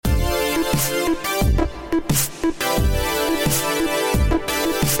Hey,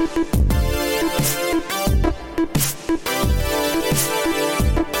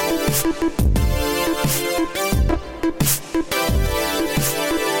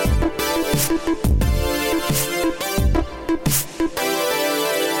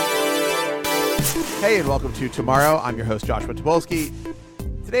 and welcome to Tomorrow. I'm your host, Joshua Tobolski.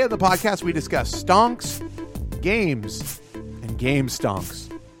 Today on the podcast, we discuss stonks, games, and game stonks.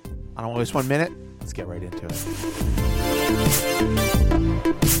 I don't want to waste 1 minute. Let's get right into it.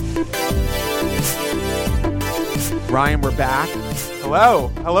 Ryan, we're back. Hello.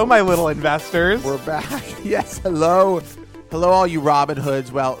 Hello, my little investors. We're back. Yes, hello. Hello, all you Robin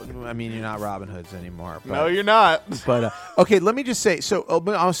Hoods. Well, I mean, you're not Robin Hoods anymore. But, no, you're not. But okay, let me just say. So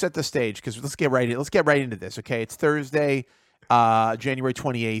I'll set the stage because let's get right into this. Okay, it's Thursday, January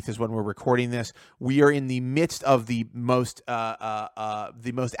 28th is when we're recording this. We are in the midst of the most outrageous,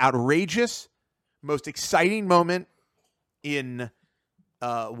 most exciting moment in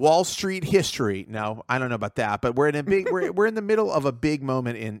Wall Street history. Now, I don't know about that, but we're in the middle of a big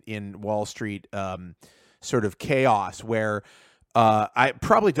moment in Wall Street. Sort of chaos where I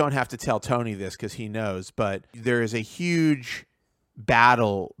probably don't have to tell Tony this because he knows, but there is a huge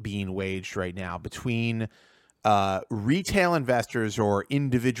battle being waged right now between retail investors or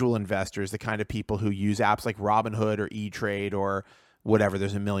individual investors, the kind of people who use apps like Robinhood or E-Trade or whatever.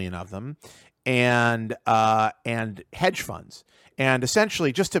 There's a million of them, and hedge funds. And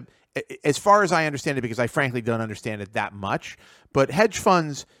essentially, just to, as far as I understand it, because I frankly don't understand it that much, but hedge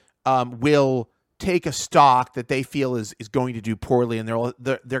funds will take a stock that they feel is going to do poorly, and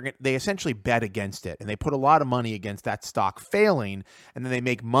they essentially bet against it, and they put a lot of money against that stock failing, and then they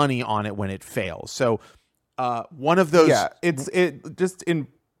make money on it when it fails. So one of those, it just in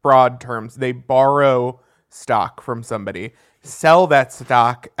broad terms, they borrow stock from somebody, sell that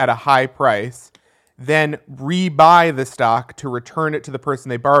stock at a high price, then rebuy the stock to return it to the person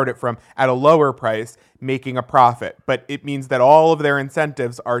they borrowed it from at a lower price, making a profit. But it means that all of their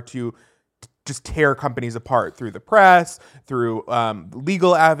incentives are to just tear companies apart through the press, through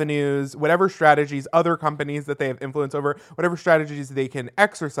legal avenues, whatever strategies, other companies that they have influence over, whatever strategies they can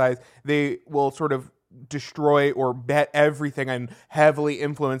exercise, they will sort of destroy or bet everything and heavily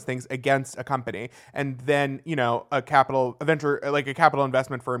influence things against a company. And then, a capital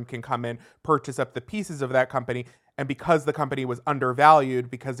investment firm can come in, purchase up the pieces of that company. And because the company was undervalued,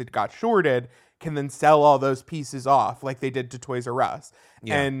 because it got shorted, can then sell all those pieces off like they did to Toys R Us.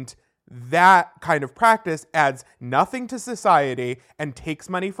 Yeah. And that kind of practice adds nothing to society and takes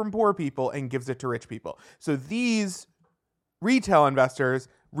money from poor people and gives it to rich people. So these retail investors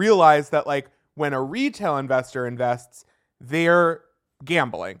realize that, when a retail investor invests, they're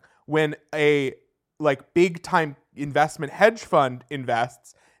gambling. When a big time investment hedge fund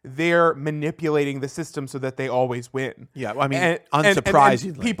invests, they're manipulating the system so that they always win. Yeah, well, I mean, unsurprisingly,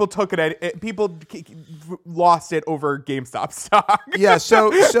 and people took it. People lost it over GameStop stock. Yeah, so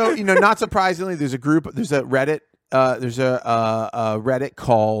not surprisingly, there's a Reddit, Reddit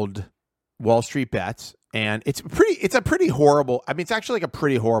called Wall Street Bets, and it's a pretty horrible. I mean, it's actually a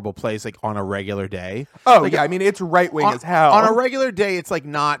pretty horrible place, on a regular day. Oh yeah, I mean, it's right wing as hell. On a regular day, it's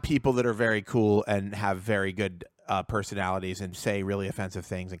not people that are very cool and have very good personalities and say really offensive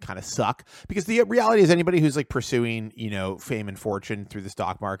things and kind of suck, because the reality is anybody who's pursuing fame and fortune through the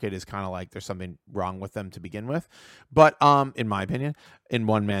stock market is kind of there's something wrong with them to begin with. But in my opinion,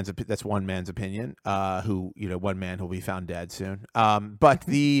 that's one man's opinion, who one man who'll be found dead soon. But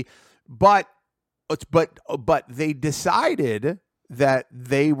they decided that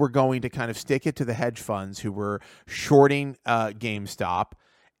they were going to kind of stick it to the hedge funds who were shorting GameStop,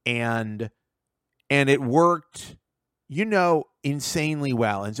 and it worked insanely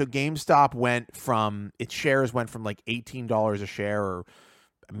well. And so GameStop its shares went from $18 a share, or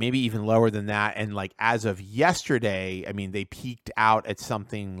maybe even lower than that. And as of yesterday, I mean, they peaked out at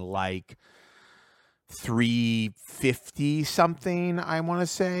something like $350 something, I want to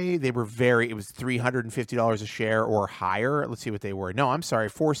say. It was $350 a share or higher. Let's see what they were. No, I'm sorry,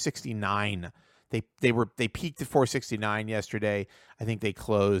 $469. They peaked at $469 yesterday. I think they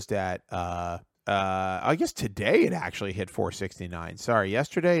closed at I guess today it actually hit $469. Sorry,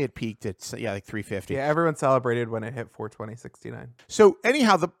 yesterday it peaked at $350. Yeah, everyone celebrated when it hit $420.69. So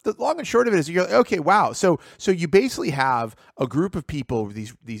anyhow, the long and short of it is, you're okay, wow. So you basically have a group of people,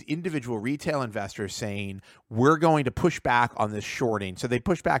 these individual retail investors, saying we're going to push back on this shorting. So they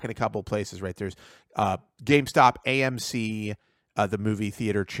push back in a couple of places, right? There's GameStop, AMC, the movie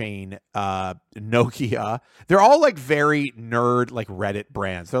theater chain, Nokia. They're all like very nerd, like Reddit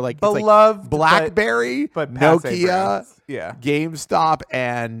brands. They're like it's like Beloved, BlackBerry, but passe Nokia, brands. Yeah. GameStop,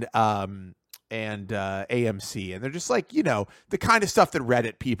 and AMC, and they're just like, you know, the kind of stuff that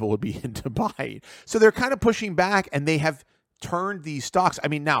Reddit people would be into buying. So they're kind of pushing back, and they have turned these stocks. I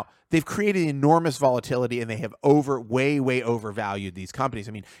mean, now they've created enormous volatility, and they have way overvalued these companies.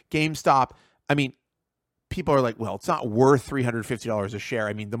 I mean, GameStop. I mean, people are like, well, it's not worth $350 a share.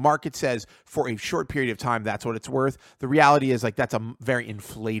 I mean, the market says for a short period of time, that's what it's worth. The reality is, like, that's a very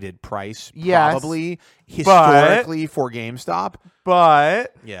inflated price, probably historically for GameStop.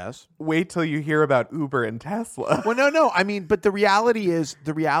 But yes, wait till you hear about Uber and Tesla. Well, no. I mean, but the reality is,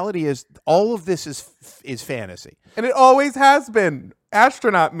 all of this is fantasy, and it always has been.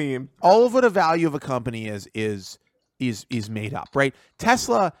 Astronaut meme. All of what a value of a company is made up, right?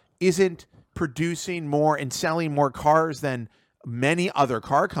 Tesla isn't producing more and selling more cars than many other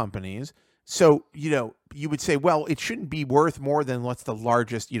car companies. So, you know, you would say, well, it shouldn't be worth more than what's the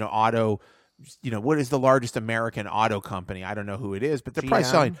largest, you know, what is the largest American auto company? I don't know who it is, but they're probably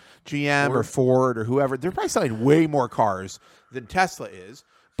selling GM or Ford or whoever. They're probably selling way more cars than Tesla is.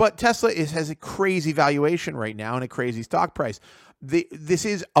 But Tesla has a crazy valuation right now and a crazy stock price. It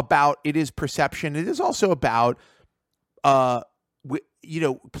is perception. It is also about,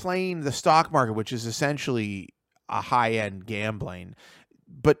 playing the stock market, which is essentially a high-end gambling,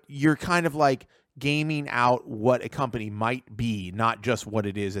 but you're kind of like gaming out what a company might be, not just what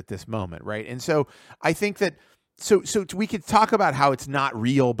it is at this moment, right? And so I think that so we could talk about how it's not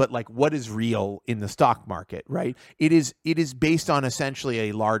real, but like what is real in the stock market, right? It is based on essentially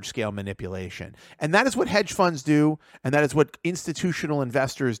a large-scale manipulation. And that is what hedge funds do, and that is what institutional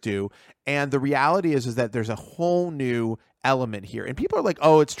investors do. And the reality is that there's a whole new element here. And people are like,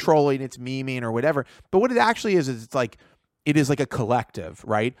 oh, it's trolling, it's memeing or whatever. But what it actually is it is like a collective,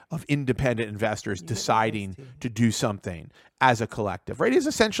 right, of independent investors deciding to do something as a collective, right? It is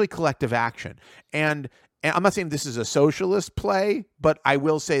essentially collective action. And I'm not saying this is a socialist play, but I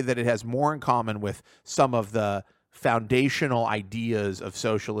will say that it has more in common with some of the foundational ideas of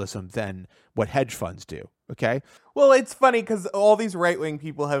socialism than what hedge funds do. Okay. Well, it's funny because all these right-wing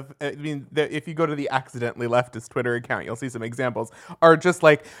people have, I mean, if you go to the accidentally leftist Twitter account, you'll see some examples, are just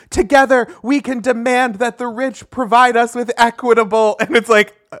like, together we can demand that the rich provide us with equitable, and it's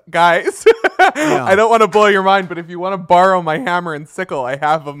like, guys, yeah. I don't want to blow your mind, but if you want to borrow my hammer and sickle, I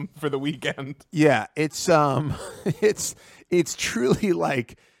have them for the weekend. Yeah, it's truly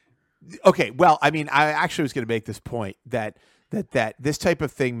like, okay, well, I mean, I actually was going to make this point that this type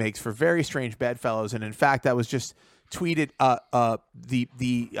of thing makes for very strange bedfellows, and in fact, that was just tweeted.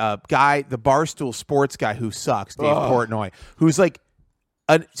 The guy, the Barstool Sports guy who sucks, Dave Portnoy, who's like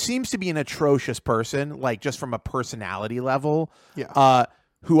seems to be an atrocious person, like just from a personality level. Yeah.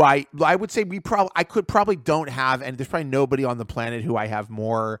 Who I would say I could probably don't have, and there's probably nobody on the planet who I have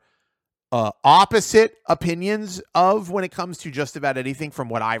more opposite opinions of when it comes to just about anything from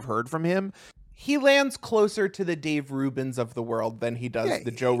what I've heard from him. He lands closer to the Dave Rubins of the world than he does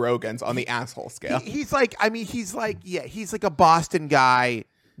the Joe Rogans on the asshole scale. He's like a Boston guy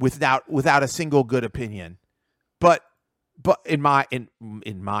without a single good opinion, but in my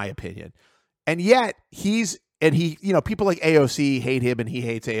opinion, and yet he people like AOC hate him and he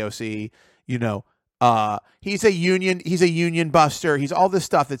hates AOC. You know, he's a union buster. He's all this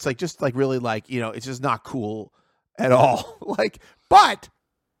stuff that's like just like really like, you know, it's just not cool at all. Like,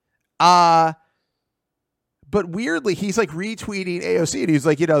 but weirdly, he's like retweeting AOC, and he's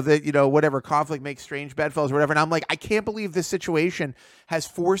like, whatever, conflict makes strange bedfellows or whatever. And I'm like, I can't believe this situation has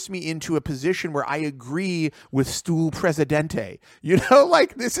forced me into a position where I agree with Stool Presidente. You know,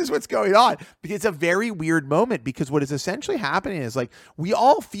 like this is what's going on. Because it's a very weird moment, because what is essentially happening is like we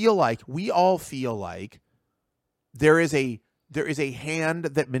all feel like there is a hand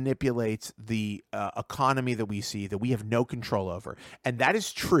that manipulates the economy that we see that we have no control over, and that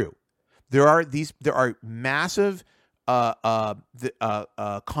is true. There are massive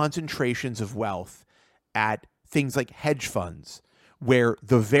concentrations of wealth at things like hedge funds, where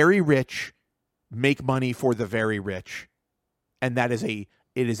the very rich make money for the very rich, and that is a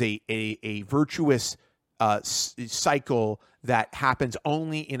virtuous cycle that happens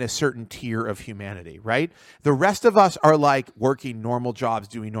only in a certain tier of humanity, right? The rest of us are like working normal jobs,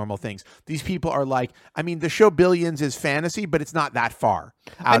 doing normal things. These people are like, I mean, the show Billions is fantasy, but it's not that far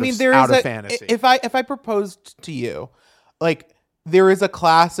out of fantasy. If I proposed to you, like, there is a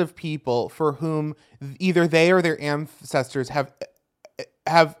class of people for whom either they or their ancestors have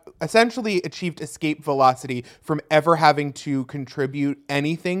have essentially achieved escape velocity from ever having to contribute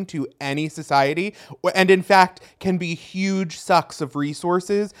anything to any society, and in fact can be huge sucks of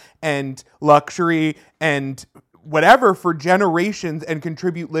resources and luxury and whatever for generations and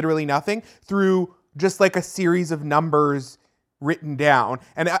contribute literally nothing through just like a series of numbers written down.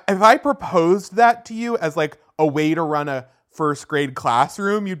 And if I proposed that to you as like a way to run a first grade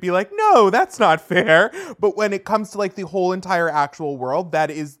classroom, you'd be like, no, that's not fair. But when it comes to like the whole entire actual world, that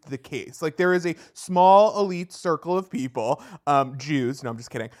is the case. Like there is a small elite circle of people, Jews, no, I'm just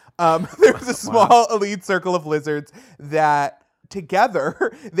kidding. There's a small elite circle of lizards that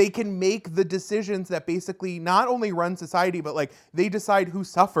together they can make the decisions that basically not only run society, but like they decide who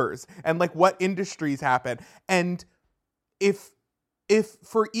suffers and like what industries happen. And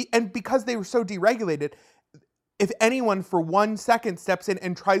and because they were so deregulated, if anyone for 1 second steps in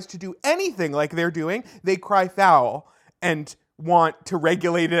and tries to do anything like they're doing, they cry foul and want to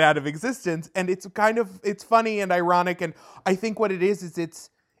regulate it out of existence. And it's funny and ironic. And I think what it is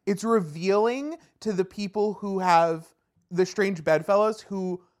it's revealing to the people who have the strange bedfellows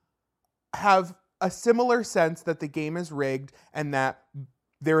who have a similar sense that the game is rigged and that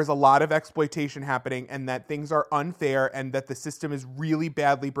there is a lot of exploitation happening and that things are unfair and that the system is really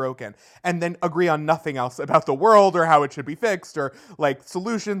badly broken, and then agree on nothing else about the world or how it should be fixed or like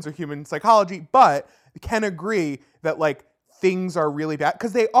solutions or human psychology, but can agree that like things are really bad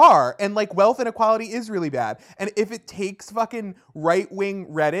because they are, and like wealth inequality is really bad. And if it takes fucking right-wing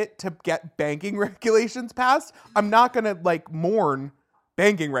Reddit to get banking regulations passed, I'm not gonna like mourn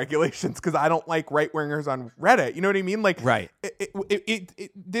banking regulations because I don't like right-wingers on Reddit. You know what I mean? Like, right.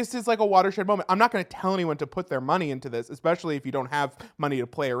 This is like a watershed moment. I'm not going to tell anyone to put their money into this, especially if you don't have money to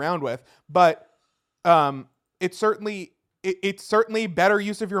play around with. But it's certainly better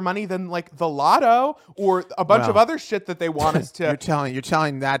use of your money than like the lotto or a bunch of other shit that they want us to. You're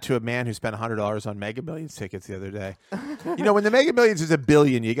telling that to a man who spent $100 on Mega Millions tickets the other day. You know, when the Mega Millions is $1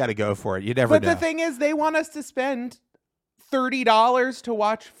 billion, you got to go for it. You never know. But the thing is, they want us to spend $30 to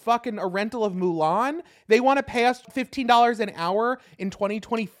watch fucking a rental of Mulan. They want to pay us $15 an hour in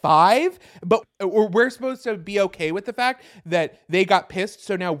 2025, but we're supposed to be okay with the fact that they got pissed,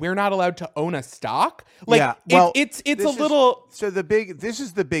 so now we're not allowed to own a stock. Like, yeah, well, it's a little. So this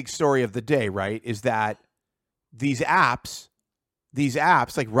is the big story of the day, right? Is that these apps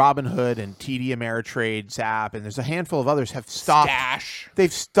like Robinhood and TD Ameritrade's app, and there's a handful of others have stopped. Stash.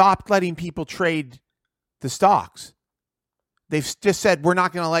 They've stopped letting people trade the stocks. They've just said, we're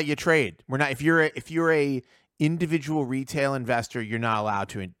not going to let you trade. We're not. If you're a individual retail investor, you're not allowed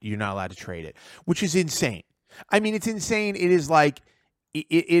to trade it, which is insane. I mean, it's insane. It is like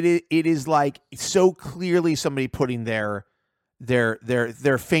it is like so clearly somebody putting their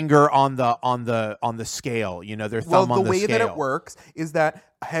finger on the scale. You know, their thumb on the scale. Well, the way that it works is that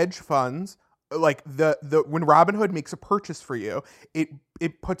hedge funds, like when Robinhood makes a purchase for you,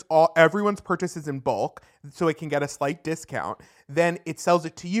 it puts everyone's purchases in bulk so it can get a slight discount. Then it sells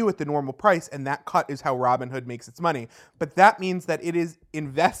it to you at the normal price, and that cut is how Robinhood makes its money. But that means that it is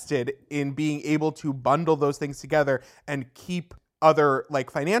invested in being able to bundle those things together and keep other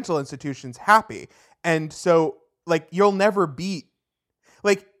like financial institutions happy. And so like you'll never beat,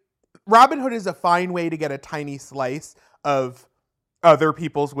 like Robinhood is a fine way to get a tiny slice of other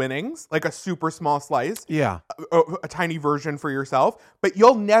people's winnings, like a super small slice. Yeah. A tiny version for yourself, but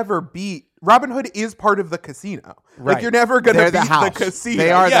you'll never beat. Robinhood is part of the casino. Right. Like you're never going to beat the casino.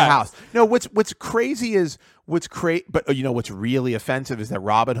 They are the house. No, what's crazy is but you know what's really offensive is that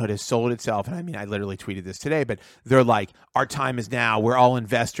Robinhood has sold itself, and I mean I literally tweeted this today, but they're like, our time is now. We're all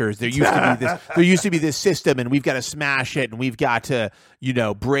investors. There used to be this system, and we've got to smash it, and we've got to, you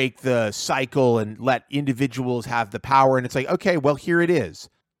know, break the cycle and let individuals have the power. And it's like, okay, well, here it is.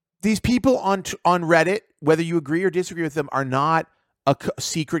 These people on Reddit, whether you agree or disagree with them, are not a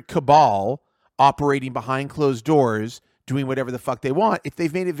secret cabal operating behind closed doors, doing whatever the fuck they want. If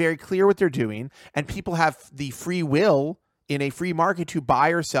they've made it very clear what they're doing, and people have the free will in a free market to buy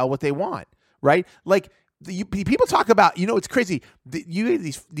or sell what they want, right? Like people talk about, you know, it's crazy. You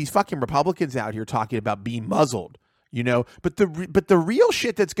these fucking Republicans out here talking about being muzzled, you know, but the real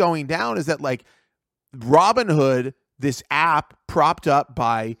shit that's going down is that like Robinhood, this app propped up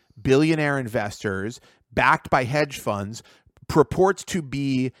by billionaire investors, backed by hedge funds, purports to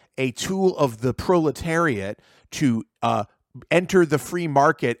be a tool of the proletariat to enter the free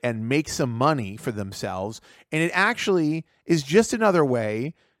market and make some money for themselves, and it actually is just another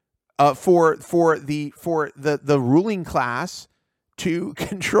way for the ruling class to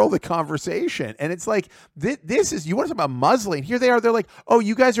control the conversation. And it's like, this is, you want to talk about muzzling. Here they are. They're like, oh,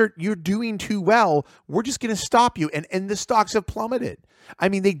 you're doing too well. We're just going to stop you. And the stocks have plummeted. I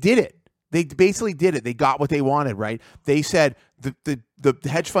mean, they did it. They basically did it. They got what they wanted, right? They said, the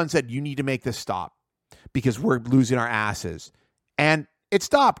hedge fund said, you need to make this stop because we're losing our asses. And it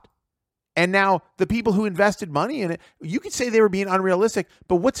stopped. And now the people who invested money in it, you could say they were being unrealistic,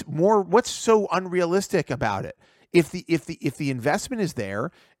 but what's so unrealistic about it? If the investment is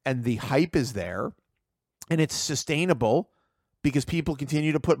there and the hype is there and it's sustainable because people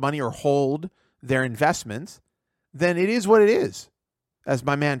continue to put money or hold their investments, then it is what it is. As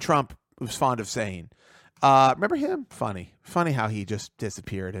my man Trump was fond of saying. Remember him? Funny how he just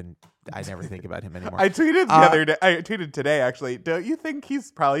disappeared and I never think about him anymore. I tweeted the other day. I tweeted today, actually. Don't you think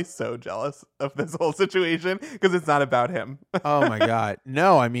he's probably so jealous of this whole situation because it's not about him? Oh my God,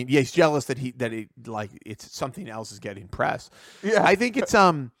 no! I mean, yeah, he's jealous that it's something else is getting press. Yeah, I think it's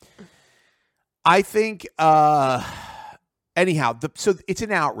anyhow. So it's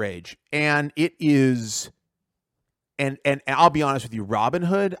an outrage, and it is. And I'll be honest with you,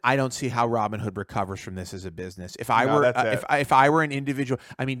 Robinhood, I don't see how Robinhood recovers from this as a business. If I were an individual,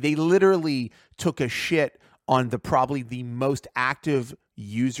 I mean, they literally took a shit on probably the most active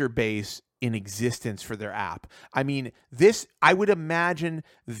user base in existence for their app. I mean, I would imagine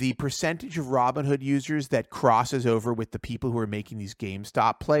the percentage of Robinhood users that crosses over with the people who are making these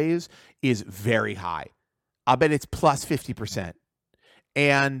GameStop plays is very high. I'll bet it's plus 50%.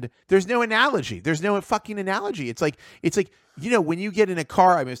 And there's no analogy. There's no fucking analogy. It's like, when you get in a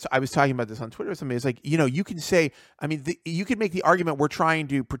car, I was talking about this on Twitter with somebody. It's like, you can say, you can make the argument we're trying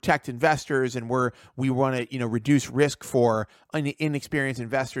to protect investors and we want to, reduce risk for inexperienced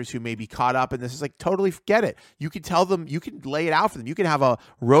investors who may be caught up in this. It's like, totally get it. You can tell them, you can lay it out for them. You can have a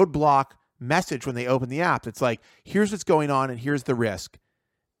roadblock message when they open the app. It's like, here's what's going on and here's the risk.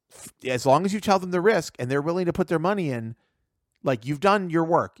 As long as you tell them the risk and they're willing to put their money in, like, you've done your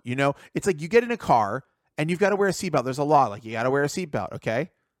work, It's like you get in a car and you've got to wear a seatbelt. There's a law, like you got to wear a seatbelt,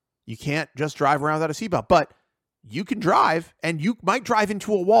 okay? You can't just drive around without a seatbelt, but you can drive and you might drive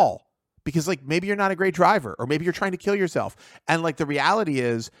into a wall because, like, maybe you're not a great driver or maybe you're trying to kill yourself. And, like, the reality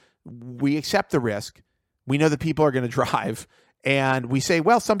is we accept the risk. We know that people are going to drive and we say,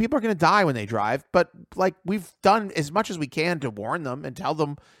 well, some people are going to die when they drive, but, like, we've done as much as we can to warn them and tell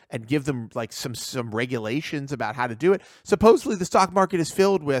them and give them, like, some regulations about how to do it. Supposedly the stock market is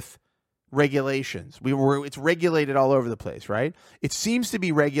filled with regulations. It's regulated all over the place, right? It seems to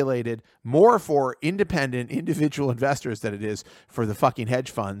be regulated more for independent individual investors than it is for the fucking hedge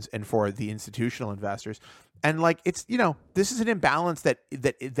funds and for the institutional investors. And, like, it's, this is an imbalance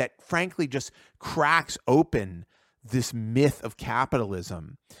that frankly just cracks open this myth of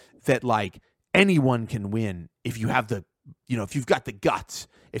capitalism that, like, anyone can win if you have if you've got the guts,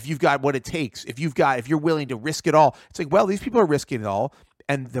 if you've got what it takes, if you're willing to risk it all. It's like, well, these people are risking it all.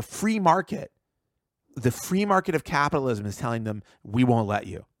 And the free market of capitalism is telling them, we won't let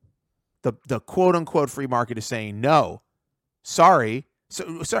you. The quote unquote free market is saying, no, sorry.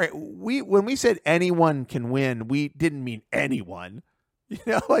 So sorry. When we said anyone can win, we didn't mean anyone,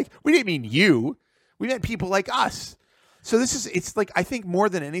 like we didn't mean you. We meant people like us. So it's like, I think more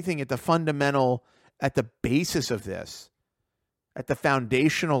than anything at the basis of this, at the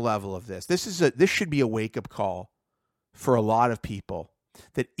foundational level of this should be a wake-up call for a lot of people,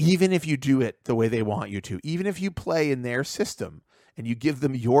 that even if you do it the way they want you to, even if you play in their system and you give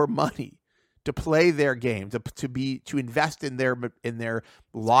them your money to play their game, to invest in their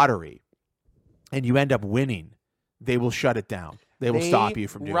lottery, and you end up winning, they will shut it down. They will stop you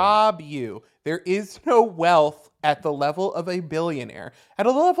from doing it. Rob you. There is no wealth at the level of a billionaire. At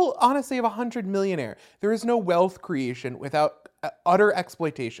a level, honestly, of 100 millionaire. There is no wealth creation without utter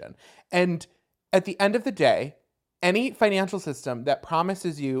exploitation. And at the end of the day, any financial system that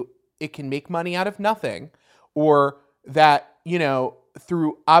promises you it can make money out of nothing, or that,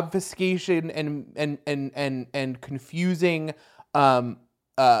 through obfuscation and confusing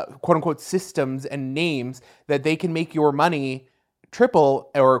quote unquote systems and names, that they can make your money triple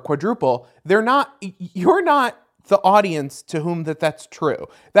or quadruple, you're not the audience to whom that's true.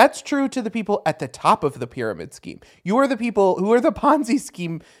 That's true to the people at the top of the pyramid scheme. You are the people who are the Ponzi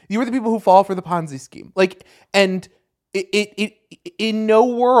scheme. You are the people who fall for the Ponzi scheme. Like, and it in no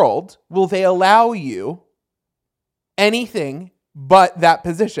world will they allow you anything but that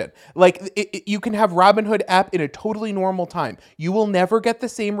position. Like, you can have Robinhood app in a totally normal time. You will never get the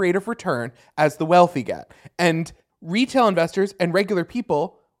same rate of return as the wealthy get. And retail investors and regular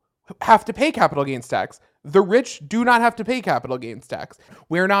people have to pay capital gains tax. The rich do not have to pay capital gains tax.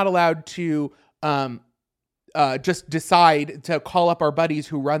 We're not allowed to just decide to call up our buddies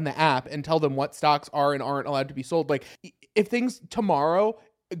who run the app and tell them what stocks are and aren't allowed to be sold. Like, if things tomorrow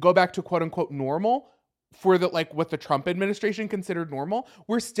go back to quote unquote normal for the, like, what the Trump administration considered normal,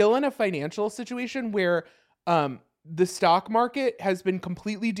 we're still in a financial situation where the stock market has been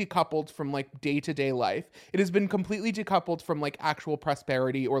completely decoupled from like day-to-day life. It has been completely decoupled from like actual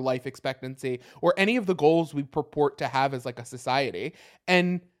prosperity or life expectancy or any of the goals we purport to have as like a society.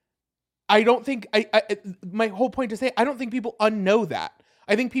 And I don't think my whole point to say, I don't think people unknow that.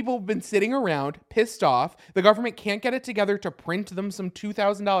 I think people have been sitting around pissed off. The government can't get it together to print them some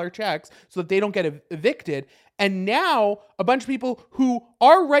 $2,000 checks so that they don't get evicted. And now a bunch of people who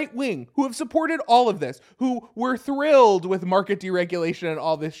are right wing, who have supported all of this, who were thrilled with market deregulation and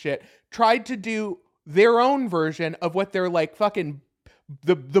all this shit, tried to do their own version of what they're like fucking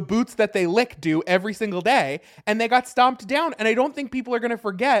the boots that they lick do every single day, and they got stomped down. And I don't think people are going to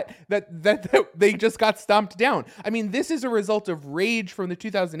forget that they just got stomped down. I mean, this is a result of rage from the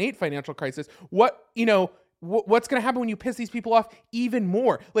 2008 financial crisis. What's going to happen when you piss these people off even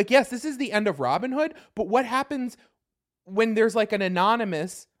more? Like, yes, this is the end of Robinhood, but what happens when there's like an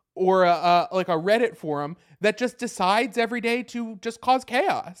anonymous or like a Reddit forum that just decides every day to just cause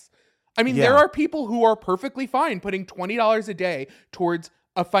chaos? I mean, there are people who are perfectly fine putting $20 a day towards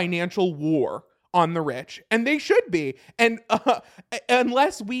a financial war on the rich, and they should be. And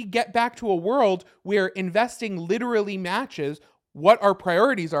unless we get back to a world where investing literally matches what our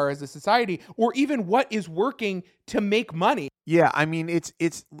priorities are as a society, or even what is working to make money. Yeah, I mean,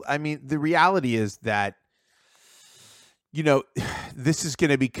 the reality is that, this is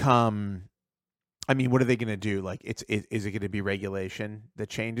going to become, I mean, what are they going to do? Like, is it going to be regulation that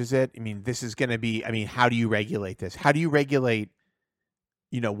changes it? I mean, this is going to be, I mean, how do you regulate this? How do you regulate,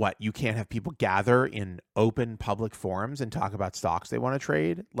 what? You can't have people gather in open public forums and talk about stocks they want to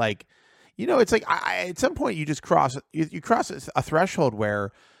trade. Like, it's like at some point you just cross a threshold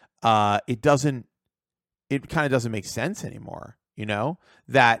where it kind of doesn't make sense anymore.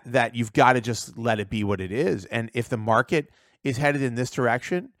 That you've got to just let it be what it is. And if the market is headed in this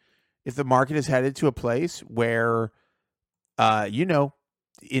direction, if the market is headed to a place where,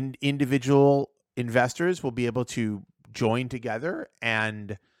 individual investors will be able to join together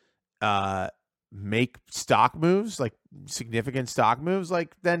and make stock moves, like significant stock moves,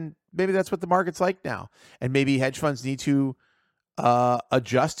 like, then maybe that's what the market's like now. And maybe hedge funds need to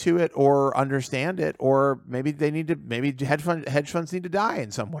adjust to it or understand it, or maybe hedge funds need to die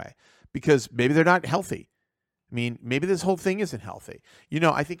in some way because maybe they're not healthy. I mean, maybe this whole thing isn't healthy.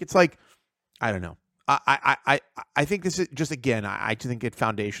 I think it's like, I don't know. I think this is just, again, I think it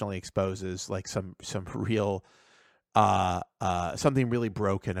foundationally exposes like some real something really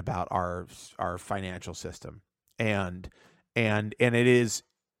broken about our financial system, and it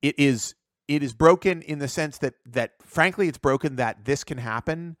is broken in the sense that frankly it's broken that this can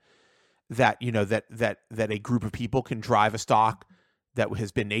happen, that that a group of people can drive a stock that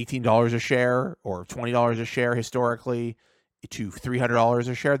has been $18 a share or $20 a share historically to $300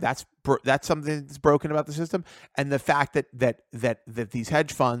 a share. That's something that's broken about the system, and the fact that these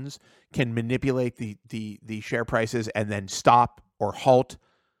hedge funds can manipulate the share prices and then stop or halt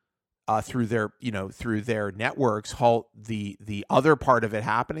through their networks, halt the other part of it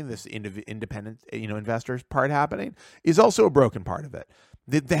happening, this independent investors part happening, is also a broken part of it.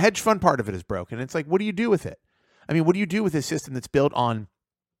 The hedge fund part of it is broken. It's like, what do you do with it? I mean, what do you do with a system that's built on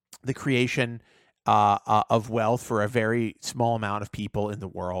the creation of wealth for a very small amount of people in the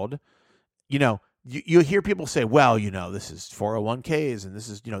world? You hear people say, well, this is 401ks and this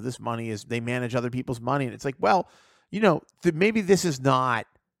is, this money is, they manage other people's money. And it's like, well, maybe this is not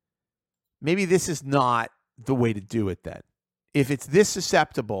the way to do it then. If it's this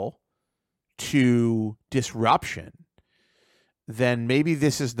susceptible to disruption, then maybe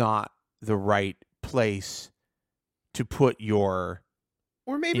this is not the right place to put your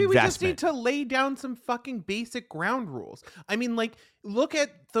Or maybe we just need to lay down some fucking basic ground rules. I mean, like, look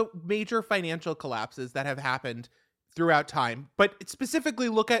at the major financial collapses that have happened throughout time, but specifically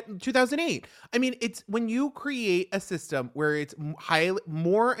look at 2008. I mean, it's when you create a system where it's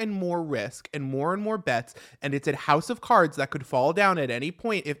more and more risk and more bets, and it's a house of cards that could fall down at any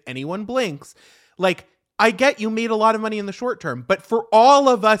point if anyone blinks. Like, I get you made a lot of money in the short term, but for all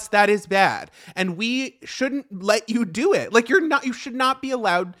of us, that is bad. And we shouldn't let you do it. Like, you should not be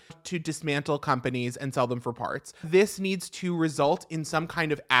allowed to dismantle companies and sell them for parts. This needs to result in some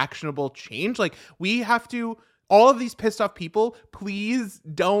kind of actionable change. Like, we have to, all of these pissed off people, please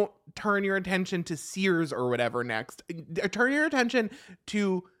don't turn your attention to Sears or whatever next. Turn your attention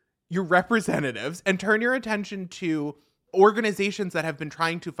to your representatives and turn your attention to organizations that have been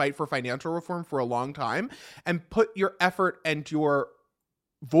trying to fight for financial reform for a long time and put your effort and your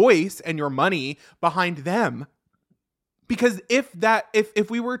voice and your money behind them. Because if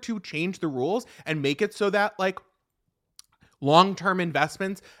we were to change the rules and make it so that like long-term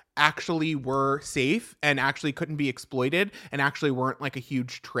investments actually were safe and actually couldn't be exploited and actually weren't like a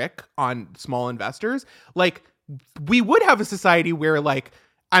huge trick on small investors, like we would have a society where like,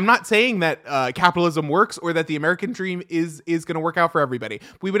 I'm not saying that capitalism works or that the American dream is going to work out for everybody.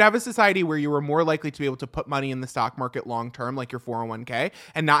 We would have a society where you were more likely to be able to put money in the stock market long term, like your 401k,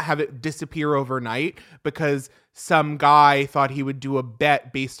 and not have it disappear overnight because some guy thought he would do a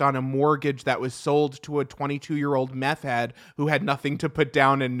bet based on a mortgage that was sold to a 22-year-old meth head who had nothing to put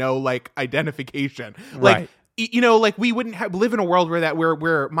down and no like identification. Right. Like, like we wouldn't live in a world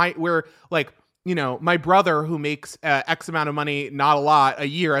where my brother who makes X amount of money, not a lot, a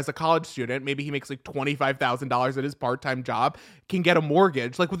year as a college student, maybe he makes like $25,000 at his part-time job, can get a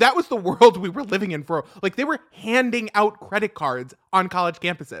mortgage. Like that was the world we were living in like they were handing out credit cards on college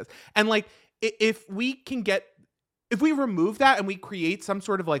campuses. And like, if we remove that and we create some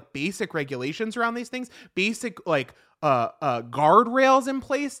sort of like basic regulations around these things, basic like guardrails in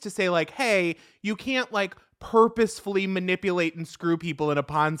place to say like, hey, you can't like purposefully manipulate and screw people in a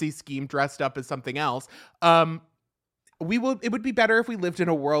Ponzi scheme dressed up as something else. It would be better if we lived in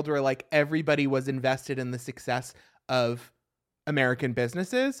a world where like everybody was invested in the success of American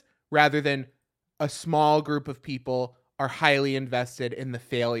businesses rather than a small group of people are highly invested in the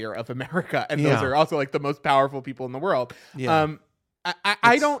failure of America. And those are also like the most powerful people in the world. Yeah.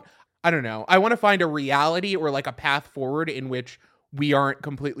 I don't know. I want to find a reality or like a path forward in which we aren't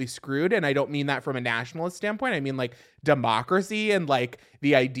completely screwed. And I don't mean that from a nationalist standpoint. I mean like democracy and like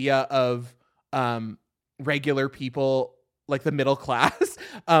the idea of regular people, like the middle class,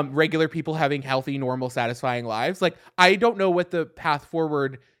 regular people having healthy, normal, satisfying lives. Like, I don't know what the path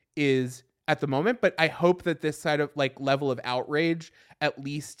forward is at the moment, but I hope that this side of like level of outrage at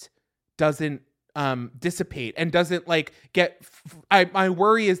least doesn't dissipate and doesn't like get my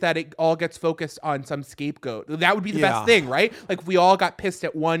worry is that it all gets focused on some scapegoat. That would be the best thing, right? Like if we all got pissed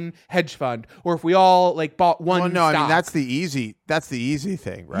at one hedge fund or if we all like bought one stock. I mean that's the easy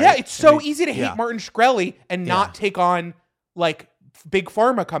thing, right? Yeah, it's so easy to hate Martin Shkreli and not take on like big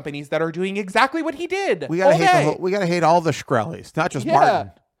pharma companies that are doing exactly what he did. We gotta hate all the Shkrelis, not just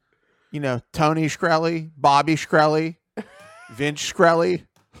Martin. Tony Shkreli, Bobby Shkreli, Vince Shkreli,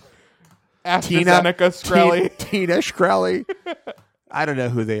 AstraZeneca Shkreli. Tina Shkreli. I don't know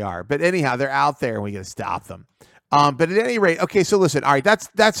who they are, but anyhow, they're out there, and we got to stop them. But at any rate, okay. So listen, all right. That's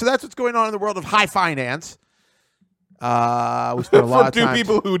what's going on in the world of high finance. We spent a lot of time. For two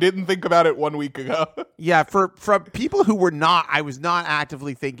people who didn't think about it 1 week ago. Yeah, from people who were not, I was not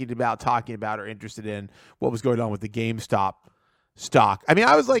actively thinking about, talking about, or interested in what was going on with the GameStop stock. I mean,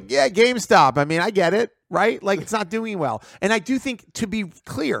 I was like, yeah, GameStop. I mean, I get it, right? Like, it's not doing well. And I do think, to be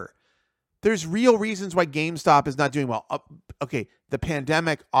clear, there's real reasons why GameStop is not doing well. Okay, the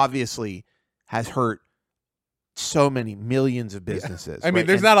pandemic obviously has hurt so many millions of businesses. Yeah. I mean,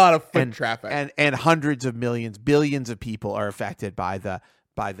 there's not a lot of foot traffic, and hundreds of millions, billions of people are affected by the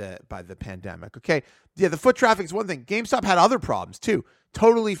pandemic. Okay, yeah, the foot traffic is one thing. GameStop had other problems too.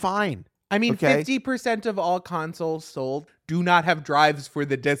 Totally fine. I mean, 50% of all consoles sold do not have drives for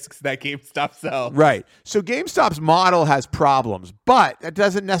the discs that GameStop sells. Right. So GameStop's model has problems, but that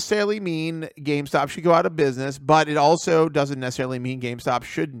doesn't necessarily mean GameStop should go out of business, but it also doesn't necessarily mean GameStop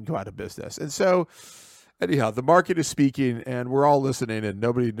shouldn't go out of business. And so, anyhow, the market is speaking, and we're all listening, and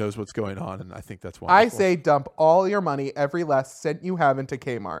nobody knows what's going on, and I think that's wonderful. I say dump all your money, every last cent you have, into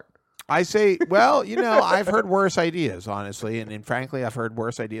Kmart. I say, well, I've heard worse ideas, honestly. And frankly, I've heard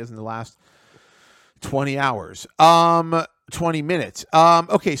worse ideas in the last 20 hours, 20 minutes.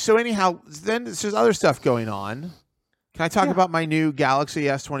 Okay. So anyhow, then there's other stuff going on. Can I talk about my new Galaxy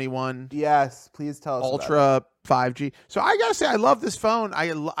S21? Yes, please tell us. Ultra 5G. So I got to say, I love this phone.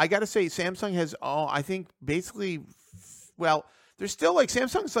 I got to say, Samsung has, I think basically, well, there's still like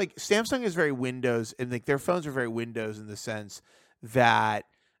Samsung is very Windows, and like their phones are very Windows in the sense that,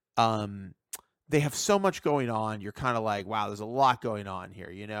 they have so much going on. You're kind of like, wow, there's a lot going on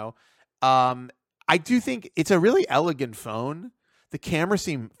here, I do think it's a really elegant phone. The cameras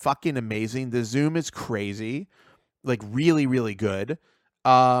seem fucking amazing. The zoom is crazy, like really, really good.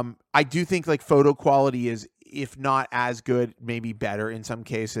 I do think like photo quality is, if not as good, maybe better in some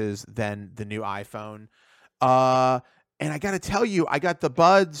cases than the new iPhone. And I got to tell you, I got the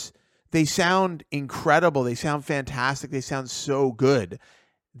Buds. They sound incredible. They sound fantastic. They sound so good.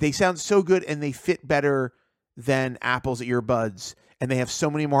 And they fit better than Apple's earbuds, and they have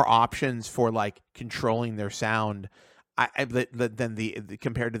so many more options for like controlling their sound. than the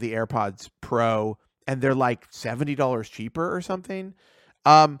compared to the AirPods Pro, and they're like $70 cheaper or something.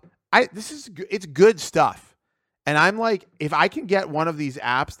 It's good stuff, and I'm like, if I can get one of these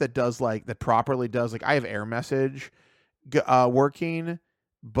apps that properly does, like, I have AirMessage working,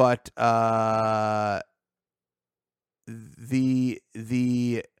 but sorry,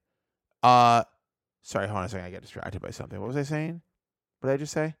 hold on a second, I get distracted by something. What was I saying? What did I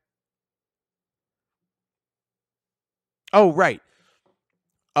just say? Oh, right.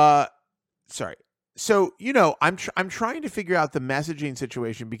 Sorry. So, I'm trying to figure out the messaging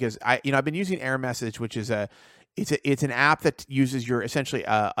situation, because I've been using AirMessage, which is it's an app that uses your essentially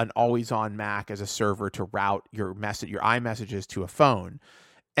an always on Mac as a server to route your iMessages to a phone.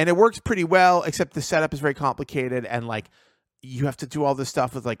 And it works pretty well, except the setup is very complicated, and like you have to do all this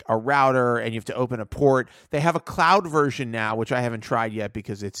stuff with like a router, and you have to open a port. They have a cloud version now, which I haven't tried yet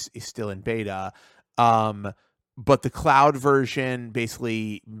because it's still in beta. But the cloud version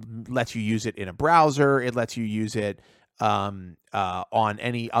basically lets you use it in a browser. It lets you use it on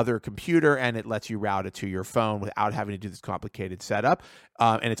any other computer, and it lets you route it to your phone without having to do this complicated setup.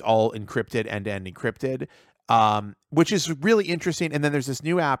 And it's all encrypted, end-to-end encrypted, which is really interesting. And then there's this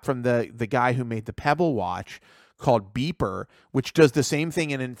new app from the guy who made the Pebble Watch called Beeper, which does the same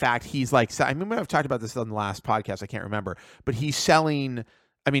thing. And in fact, he's like, I mean, I've talked about this on the last podcast, I can't remember, but he's selling,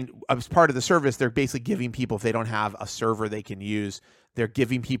 as part of the service, they're basically giving people, if they don't have a server they can use, they're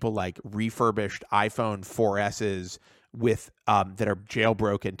giving people like refurbished iPhone 4Ss with that are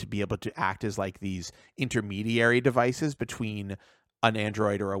jailbroken to be able to act as like these intermediary devices between an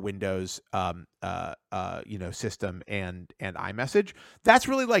Android or a Windows system and iMessage. That's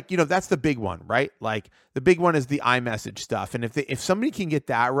really like, that's the big one, right? Like the big one is the iMessage stuff. And if somebody can get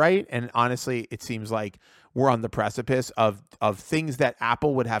that right, and honestly, it seems like we're on the precipice of things that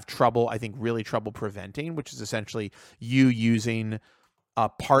Apple would have trouble, I think really trouble preventing, which is essentially you using a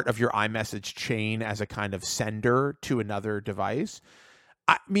part of your iMessage chain as a kind of sender to another device.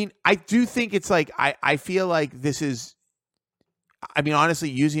 I mean, I do think it's like, I feel like this is, honestly,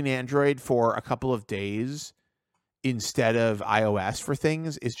 using Android for a couple of days instead of iOS for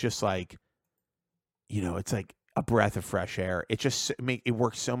things is just like, it's like a breath of fresh air. It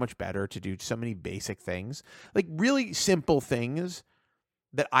works so much better to do so many basic things, like really simple things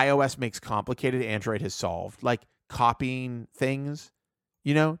that iOS makes complicated. Android has solved, like copying things,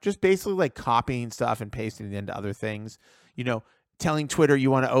 just basically like copying stuff and pasting it into other things, telling Twitter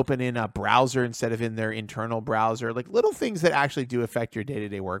you want to open in a browser instead of in their internal browser, like little things that actually do affect your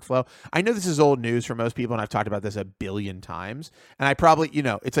day-to-day workflow. I know this is old news for most people, and I've talked about this a billion times, and I probably,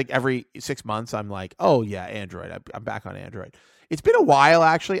 it's like every 6 months I'm like, oh yeah, Android, I'm back on Android. It's been a while,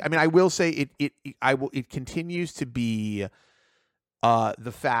 actually. I will say it continues to be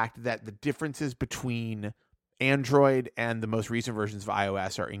the fact that the differences between Android and the most recent versions of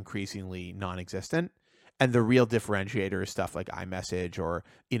iOS are increasingly non-existent. And the real differentiator is stuff like iMessage or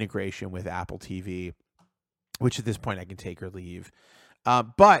integration with Apple TV, which at this point I can take or leave.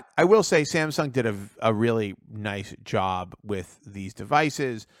 But I will say Samsung did a really nice job with these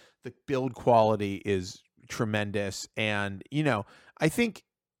devices. The build quality is tremendous. And, I think,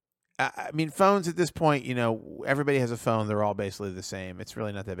 phones at this point, everybody has a phone. They're all basically the same. It's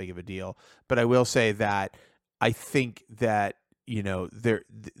really not that big of a deal. But I will say that I think that,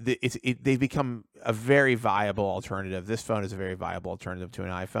 they've become a very viable alternative. This phone is a very viable alternative to an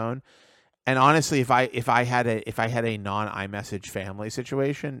iPhone. And honestly, if I had a non iMessage family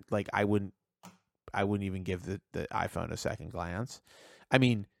situation, like I wouldn't even give the iPhone a second glance.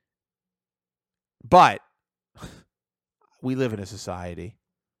 But we live in a society.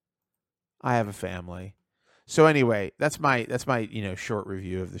 I have a family. So anyway, that's my short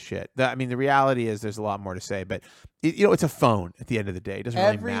review of the shit. The reality is there's a lot more to say, but it's a phone at the end of the day. It doesn't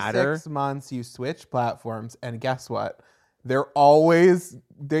really matter. Every 6 months you switch platforms, and guess what? They're always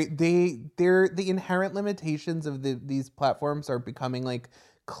they're the inherent limitations of these platforms are becoming like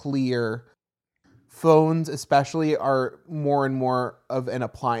clear. Phones especially are more and more of an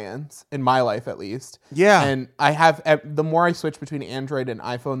appliance in my life, at least. Yeah. And the more I switch between Android and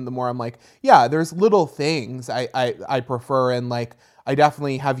iPhone, the more I'm like, yeah, there's little things I prefer, and like I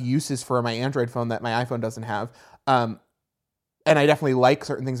definitely have uses for my Android phone that my iPhone doesn't have. And I definitely like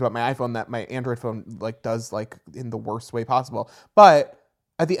certain things about my iPhone that my Android phone like does, like in the worst way possible. But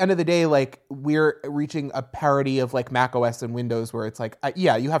at the end of the day, like we're reaching a parity of like Mac OS and Windows where it's like,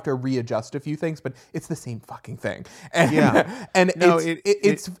 you have to readjust a few things, but it's the same fucking thing. And, yeah. And no,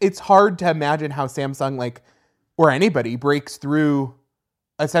 it's hard to imagine how Samsung, like, or anybody breaks through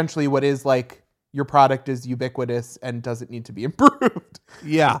essentially what is like your product is ubiquitous and doesn't need to be improved.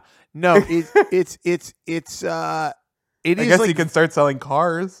 Yeah. No, it's It I is guess like, you can start selling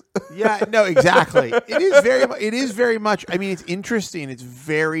cars. yeah, no, exactly. It is very much. I mean, it's interesting. It's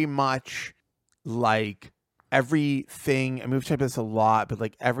very much like everything. I mean, we've talked about this a lot, but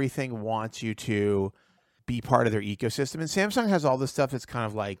like everything wants you to be part of their ecosystem. And Samsung has all this stuff that's kind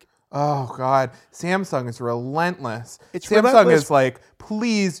of like, Oh God, Samsung is relentless. It's Samsung relentless. is like,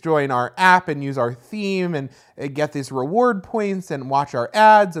 please join our app and use our theme and get these reward points and watch our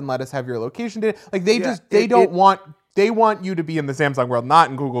ads and let us have your location data. Like they want you to be in the Samsung world, not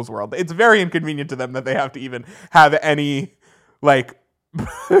in Google's world. It's very inconvenient to them that they have to even have any like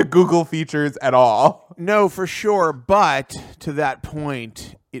Google features at all. no, for sure. But to that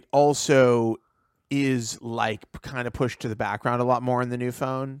point, it also is like kind of pushed to the background a lot more in the new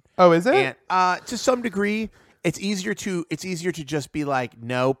phone. Oh, is it? And to some degree, it's easier to just be like,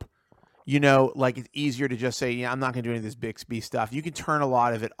 nope. You know, like it's easier to just say, yeah, I'm not going to do any of this Bixby stuff. You can turn a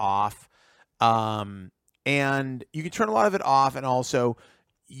lot of it off. And you can turn a lot of it off, and also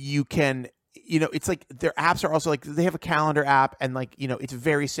you can, you know, it's like their apps are also like, they have a calendar app, and like, you know, it's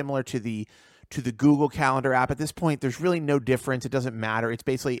very similar to the Google Calendar app. At this point, there's really no difference. It doesn't matter. It's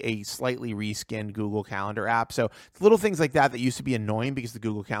basically a slightly reskinned Google Calendar app. So little things like that used to be annoying because the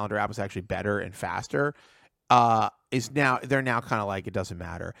Google Calendar app was actually better and faster, they're now kind of like, it doesn't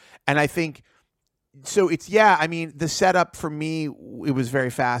matter. And I think, so it's, yeah, I mean, the setup for me, it was very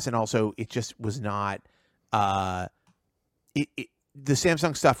fast, and also it just was not, the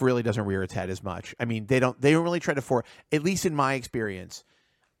Samsung stuff really doesn't rear its head as much. I mean, they don't really try to at least in my experience,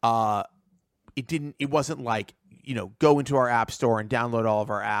 it wasn't like, you know, go into our app store and download all of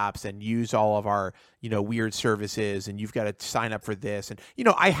our apps and use all of our, you know, weird services, and you've got to sign up for this. And, you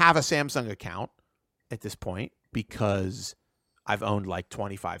know, I have a Samsung account at this point because I've owned like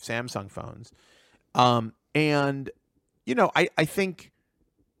 25 Samsung phones. And, you know, I think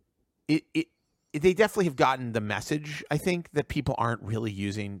they definitely have gotten the message, I think, that people aren't really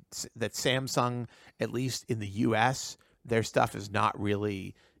using, that Samsung, at least in the US, their stuff is not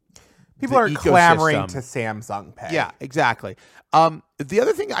really, people are clamoring to Samsung Pay. Yeah, exactly. The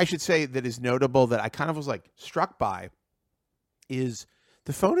other thing I should say that is notable that I kind of was like struck by is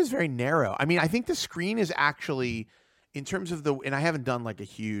the phone is very narrow. I mean, I think the screen is actually, in terms of and I haven't done like a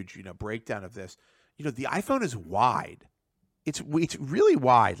huge, you know, breakdown of this, you know, the iPhone is wide. It's really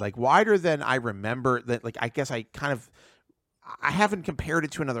wide, like wider than I remember. That, like, I guess I haven't compared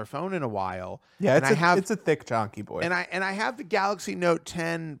it to another phone in a while. Yeah, it's a thick, chunky boy. And I have the Galaxy Note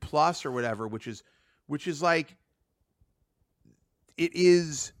 10 Plus or whatever, which is like, it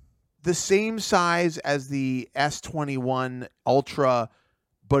is the same size as the S21 Ultra,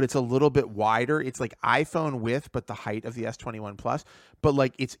 but it's a little bit wider. It's like iPhone width, but the height of the S21 Plus. But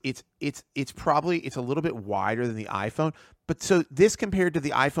like it's a little bit wider than the iPhone. But so this compared to the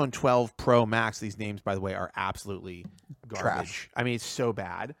iPhone 12 Pro Max, these names, by the way, are absolutely garbage. Trash. I mean, it's so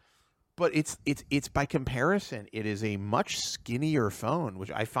bad. But it's by comparison, it is a much skinnier phone,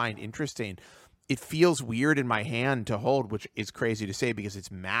 which I find interesting. It feels weird in my hand to hold, which is crazy to say because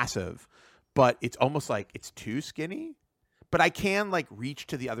it's massive. But it's almost like it's too skinny. But I can like reach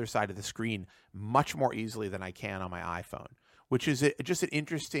to the other side of the screen much more easily than I can on my iPhone, which is just an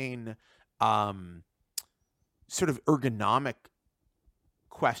interesting sort of ergonomic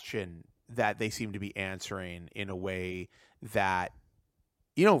question that they seem to be answering in a way that,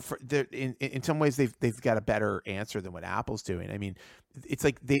 you know, in some ways they've got a better answer than what Apple's doing. I mean, it's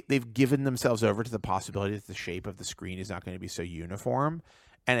like they've given themselves over to the possibility that the shape of the screen is not going to be so uniform,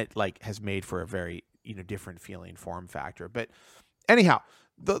 and it like has made for a very, you know, different feeling form factor. But anyhow,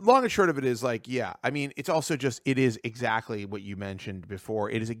 the long and short of it is like, yeah, I mean, it's also just, it is exactly what you mentioned before.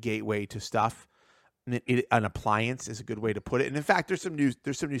 It is a gateway to stuff. An appliance is a good way to put it. And in fact, there's some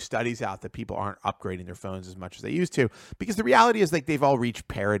new studies out that people aren't upgrading their phones as much as they used to, because the reality is like they've all reached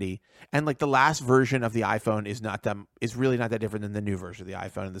parity, and like the last version of the iPhone is really not that different than the new version of the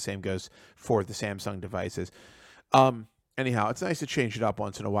iPhone, and the same goes for the Samsung devices. Anyhow, it's nice to change it up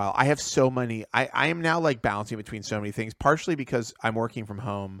once in a while. I have so many. I am now like bouncing between so many things, partially because I'm working from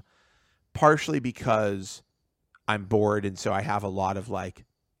home, partially because I'm bored, and so I have a lot of like,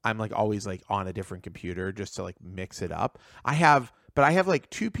 I'm like always like on a different computer just to like mix it up. I have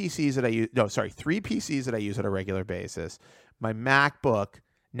like three PCs that I use on a regular basis. My MacBook.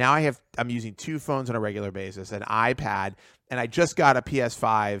 Now I'm using two phones on a regular basis, an iPad, and I just got a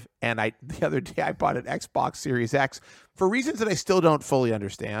PS5, and the other day I bought an Xbox Series X for reasons that I still don't fully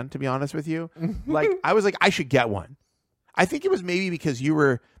understand, to be honest with you. Like, I was like, I should get one. I think it was maybe because you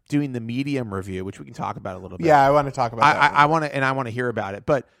were doing the Medium review, which we can talk about a little bit. Yeah, I want to talk about that. I want to hear about it.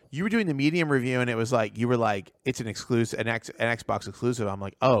 But you were doing the Medium review, and it was like, you were like, it's an Xbox exclusive. I'm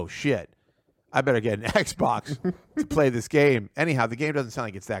like, oh shit. I better get an Xbox to play this game. Anyhow, the game doesn't sound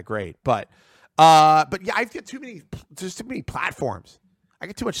like it's that great, but yeah, I've got there's too many platforms. I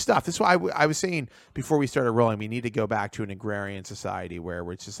get too much stuff. That's why I was saying before we started rolling, we need to go back to an agrarian society where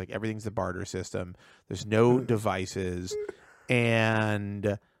it's just like everything's the barter system. There's no devices,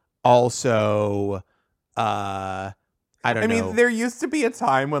 and also, I don't know. I mean, there used to be a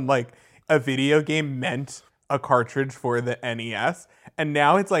time when like a video game meant a cartridge for the NES, and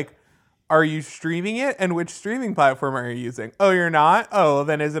now it's like, are you streaming it, and which streaming platform are you using? Oh, you're not? Oh, well,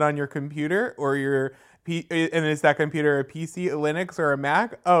 then is it on your computer or your and is that computer a PC, a Linux, or a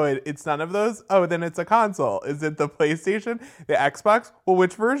Mac? Oh, it's none of those? Oh, then it's a console. Is it the PlayStation, the Xbox? Well,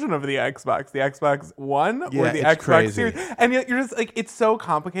 which version of the Xbox? The Xbox One or the Xbox crazy. Series? And you're just like, it's so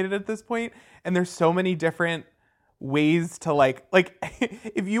complicated at this point, and there's so many different ways to like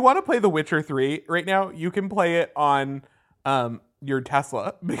if you want to play The Witcher 3 right now, you can play it on your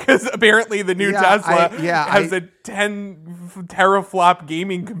Tesla, because apparently the new Tesla has a 10 teraflop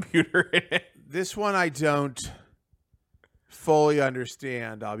gaming computer in it. This one I don't fully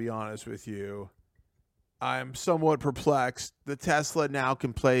understand, I'll be honest with you. I'm somewhat perplexed. The Tesla now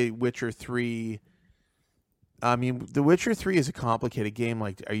can play Witcher 3. I mean, The Witcher 3 is a complicated game.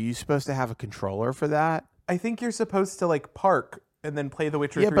 Like, are you supposed to have a controller for that? I think you're supposed to like park and then play The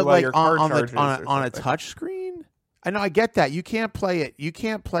Witcher 3 but while like your car charges on a touch screen? I know, I get that. You can't play it. You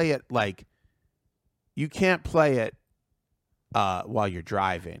can't play it while you're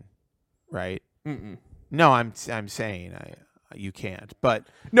driving. Right? Mm-mm. No, I'm saying you can't. But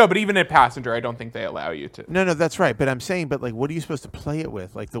no, but even at passenger, I don't think they allow you to. No, that's right. But I'm saying, but what are you supposed to play it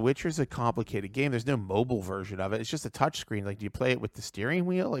with? Like, The Witcher's a complicated game. There's no mobile version of it. It's just a touch screen. Like, do you play it with the steering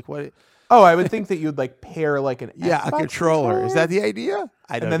wheel? Like, what? Oh, I would think that you'd like pair like an Xbox a controller. Is that the idea?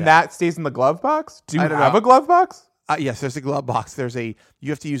 And then that stays in the glove box. Do you have a glove box? Yes, there's a glove box. You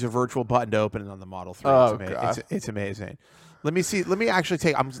have to use a virtual button to open it on the Model 3. Oh, God. It's amazing. Let me see. Let me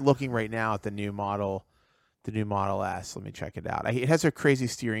actually I'm looking right now at the new Model S. Let me check it out. It has a crazy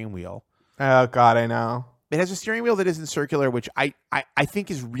steering wheel. Oh, God, I know. It has a steering wheel that isn't circular, which I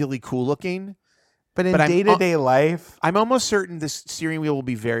think is really cool looking. But in day-to-day life, I'm almost certain this steering wheel will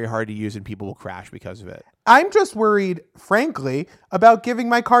be very hard to use and people will crash because of it. I'm just worried, frankly, about giving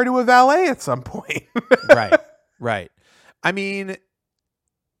my car to a valet at some point. Right. I mean,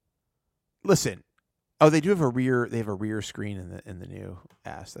 listen. Oh, they do have a rear. They have a rear screen in the new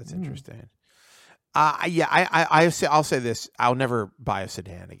S. That's interesting. I'll say this. I'll never buy a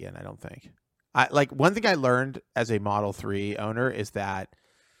sedan again. I don't think. One thing I learned as a Model 3 owner is that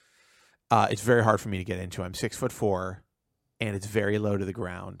it's very hard for me to get into. I'm 6'4", and it's very low to the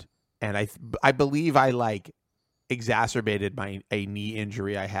ground. And I believe I exacerbated a knee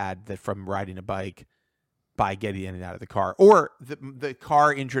injury I had from riding a bike by getting in and out of the car, or the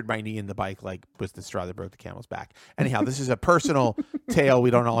car injured my knee and the bike was the straw that broke the camel's back. Anyhow, this is a personal tale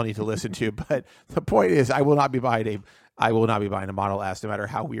we don't all need to listen to, but the point is I will not be buying a Model S no matter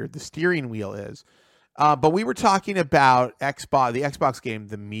how weird the steering wheel is. But we were talking about the Xbox game,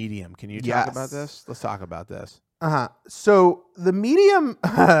 The Medium. Can you talk about this? Let's talk about this. So The Medium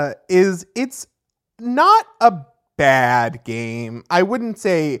it's not a bad game. I wouldn't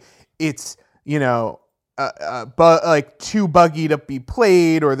say it's, but too buggy to be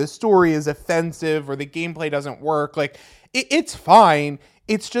played, or the story is offensive, or the gameplay doesn't work. It's fine.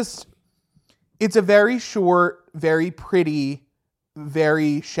 It's a very short, very pretty,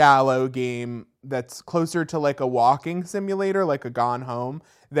 very shallow game that's closer to a walking simulator, like a Gone Home,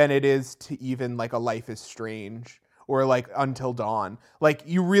 than it is to even a Life is Strange or Until Dawn.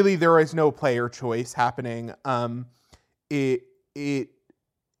 There is no player choice happening. It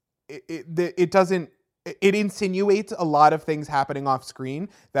doesn't. It insinuates a lot of things happening off screen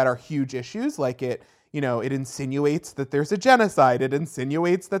that are huge issues. It insinuates that there's a genocide. It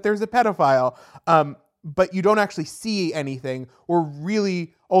insinuates that there's a pedophile. But you don't actually see anything or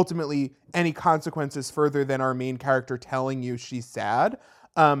really ultimately any consequences further than our main character telling you she's sad.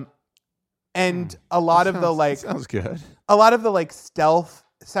 And a lot of the sounds good. A lot of the stealth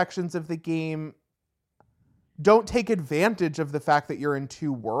sections of the game don't take advantage of the fact that you're in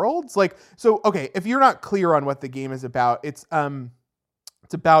two worlds. If you're not clear on what the game is about, it's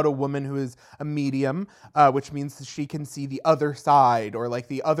about a woman who is a medium, which means that she can see the other side, or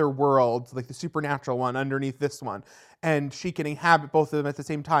the other worlds, the supernatural one underneath this one. And she can inhabit both of them at the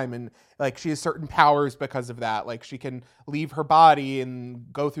same time. And she has certain powers because of that. She can leave her body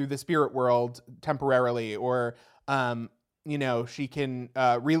and go through the spirit world temporarily, or, she can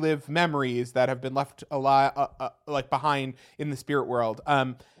relive memories that have been left behind in the spirit world.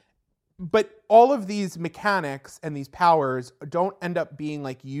 but all of these mechanics and these powers don't end up being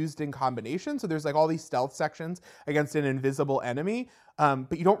like used in combination. So there's like all these stealth sections against an invisible enemy.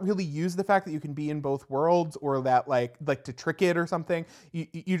 But you don't really use the fact that you can be in both worlds, or that like to trick it or something.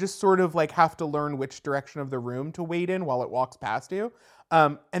 You just sort of like have to learn which direction of the room to wait in while it walks past you.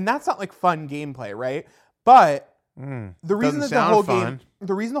 And that's not like fun gameplay, right? But the reason that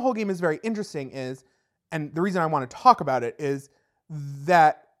the reason the whole game is very interesting is, and the reason I want to talk about it is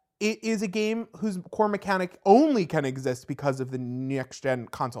that it is a game whose core mechanic only can exist because of the next gen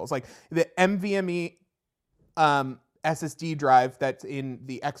consoles. Like the NVMe SSD drive that's in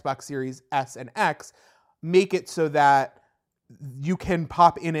the Xbox Series S and X make it so that you can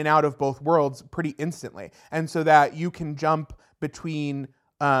pop in and out of both worlds pretty instantly. And so that you can jump between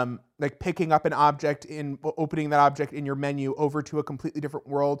like picking up an object in opening that object in your menu over to a completely different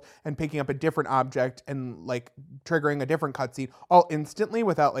world and picking up a different object and like triggering a different cutscene all instantly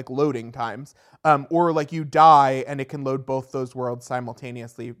without like loading times. Or like you die and it can load both those worlds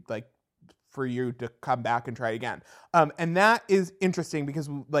simultaneously, like for you to come back and try again. And that is interesting because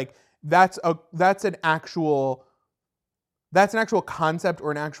like that's an actual concept, or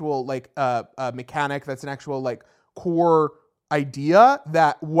an actual like mechanic. That's an actual like core idea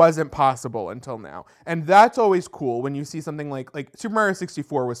that wasn't possible until now. And that's always cool when you see something like Super Mario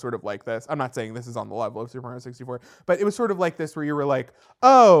 64 was sort of like this. I'm not saying this is on the level of Super Mario 64, but it was sort of like this where you were like,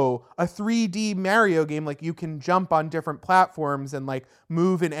 oh, a 3D Mario game, like you can jump on different platforms and like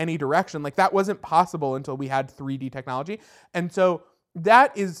move in any direction. Like that wasn't possible until we had 3D technology. And so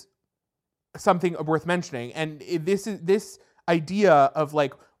that is something worth mentioning. And this idea of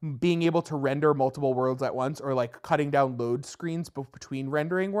like being able to render multiple worlds at once, or like cutting down load screens between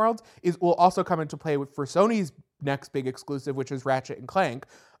rendering worlds, will also come into play for Sony's next big exclusive, which is Ratchet and Clank.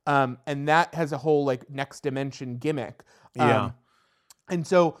 And that has a whole like next dimension gimmick. And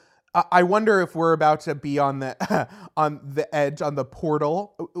so I wonder if we're about to be on the edge, on the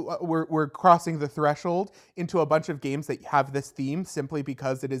portal. We're crossing the threshold into a bunch of games that have this theme simply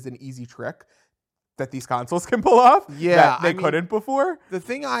because it is an easy trick that these consoles can pull off. Yeah, that they couldn't before. The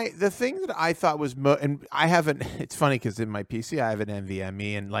thing that I thought was and I haven't. It's funny because in my PC I have an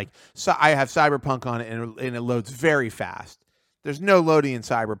NVMe, and like so I have Cyberpunk on it, and it loads very fast. There's no loading in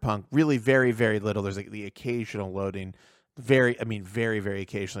Cyberpunk. Really, very very little. There's like the occasional loading. Very very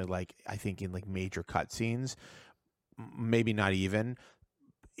occasionally. Like I think in like major cutscenes, maybe not even.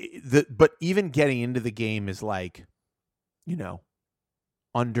 But even getting into the game is like,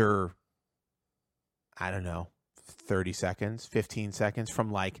 under, I don't know, 30 seconds, 15 seconds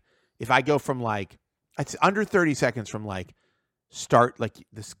from like, if I go from like, it's under 30 seconds from like start, like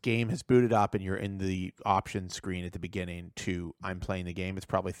this game has booted up and you're in the options screen at the beginning to I'm playing the game. It's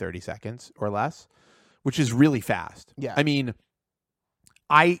probably 30 seconds or less, which is really fast. Yeah. I mean,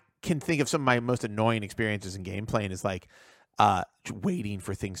 I can think of some of my most annoying experiences in game playing is like waiting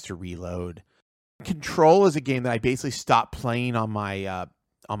for things to reload. Control is a game that I basically stopped playing on my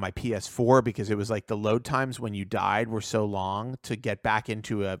PS4 because it was like the load times when you died were so long to get back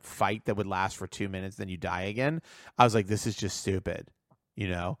into a fight that would last for 2 minutes, then you die again. I was like, this is just stupid,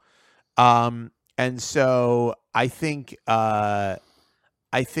 and so I think like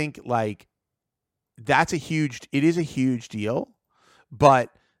it is a huge deal, but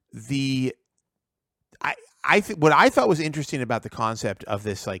I think what I thought was interesting about the concept of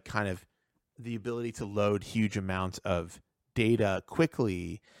this, like kind of the ability to load huge amounts of data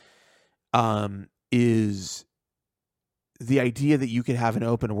quickly, is the idea that you could have an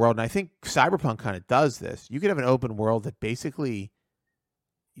open world. And I think Cyberpunk kind of does this. You could have an open world that basically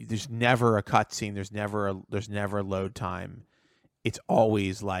there's never a cutscene. There's never a load time. It's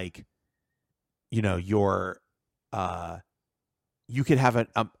always like, you could have an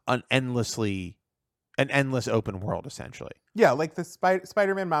endless open world essentially. Yeah. Like the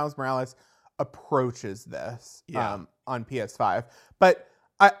Spider-Man Miles Morales approaches this on PS5. But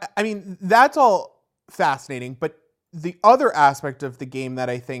I mean, that's all fascinating. But the other aspect of the game that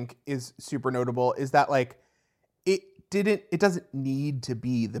I think is super notable is that like it doesn't need to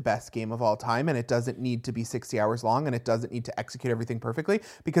be the best game of all time, and it doesn't need to be 60 hours long, and it doesn't need to execute everything perfectly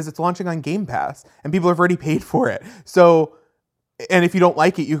because it's launching on Game Pass and people have already paid for it. So, and if you don't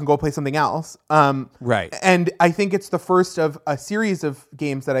like it, you can go play something else. Right. And I think it's the first of a series of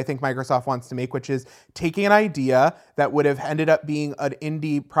games that I think Microsoft wants to make, which is taking an idea that would have ended up being an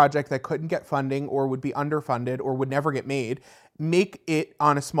indie project that couldn't get funding or would be underfunded or would never get made, make it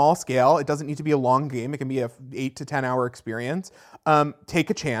on a small scale. It doesn't need to be a long game. It can be a 8 to 10 hour experience.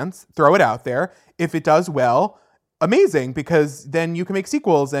 Take a chance, throw it out there. If it does well, amazing, because then you can make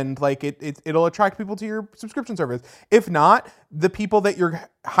sequels and like it'll attract people to your subscription service. If not, the people that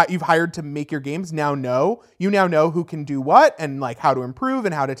you've hired to make your games now know who can do what and like how to improve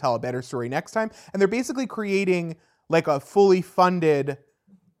and how to tell a better story next time. And they're basically creating like a fully funded,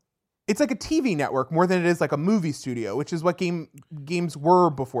 it's like a TV network more than it is like a movie studio, which is what games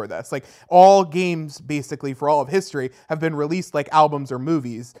were before this. Like all games basically for all of history have been released like albums or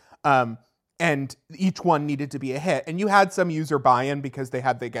movies. And each one needed to be a hit. And you had some user buy-in because they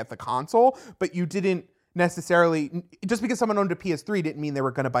get the console, but you didn't necessarily, just because someone owned a PS3 didn't mean they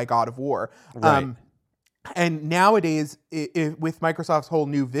were going to buy God of War. Right. And nowadays, with Microsoft's whole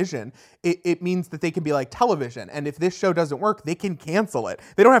new vision, it means that they can be like television. And if this show doesn't work, they can cancel it.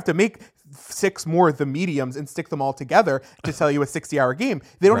 They don't have to make 6 more of the mediums and stick them all together to sell you a 60-hour game.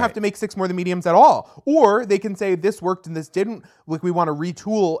 They don't have to make 6 more of the mediums at all. Or they can say this worked and this didn't. Like we want to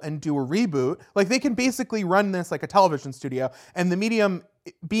retool and do a reboot. Like they can basically run this like a television studio. And the medium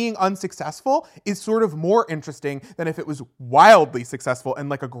being unsuccessful is sort of more interesting than if it was wildly successful and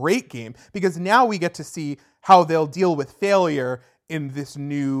like a great game, because now we get to see how they'll deal with failure in this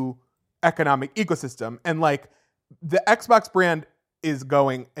new economic ecosystem. And like the Xbox brand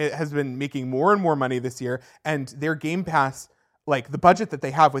it has been making more and more money this year, and their Game Pass, like the budget that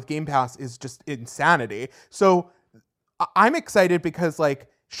they have with Game Pass is just insanity. So I'm excited because like,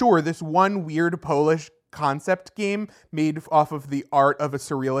 sure, this one weird Polish concept game made off of the art of a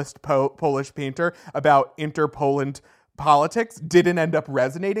surrealist Polish painter about inter-Poland politics didn't end up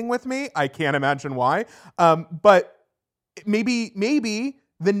resonating with me. I can't imagine why. But maybe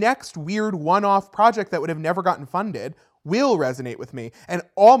the next weird one-off project that would have never gotten funded will resonate with me. And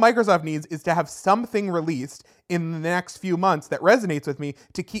all Microsoft needs is to have something released in the next few months that resonates with me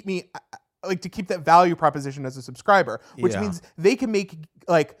to keep me like to keep that value proposition as a subscriber, which means they can make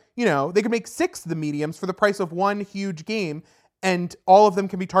like, they can make 6 of the mediums for the price of one huge game, and all of them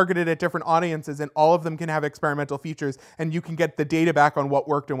can be targeted at different audiences, and all of them can have experimental features, and you can get the data back on what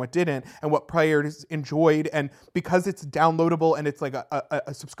worked and what didn't and what players enjoyed. And because it's downloadable and it's like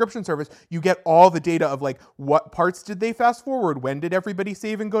a subscription service, you get all the data of like what parts did they fast forward, when did everybody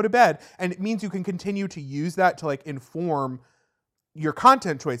save and go to bed, and it means you can continue to use that to like inform your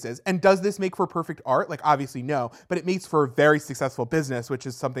content choices. And does this make for perfect art? Like obviously no, but it makes for a very successful business, which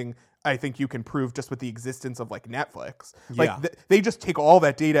is something I think you can prove just with the existence of like Netflix. Like they just take all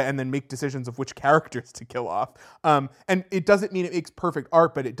that data and then make decisions of which characters to kill off. And it doesn't mean it makes perfect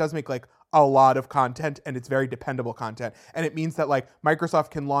art, but it does make like a lot of content, and it's very dependable content. And it means that like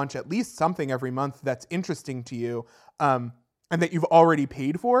Microsoft can launch at least something every month that's interesting to you, and that you've already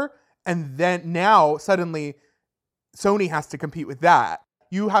paid for. And then now suddenly Sony has to compete with that.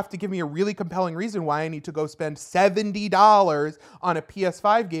 You have to give me a really compelling reason why I need to go spend $70 on a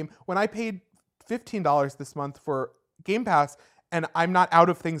PS5 game when I paid $15 this month for Game Pass and I'm not out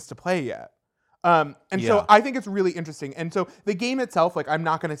of things to play yet. So I think it's really interesting. And so the game itself, like I'm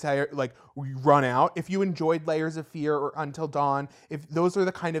not going to say like we run out. If you enjoyed Layers of Fear or Until Dawn, if those are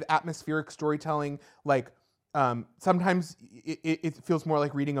the kind of atmospheric storytelling, like sometimes it feels more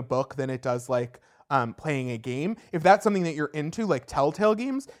like reading a book than it does like playing a game. If that's something that you're into, like Telltale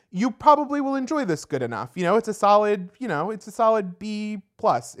games, you probably will enjoy this good enough. It's a solid B+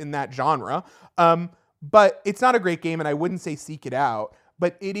 in that genre. But it's not a great game, and I wouldn't say seek it out.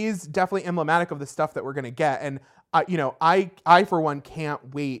 But it is definitely emblematic of the stuff that we're going to get. And I for one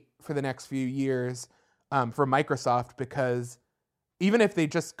can't wait for the next few years for Microsoft, because even if they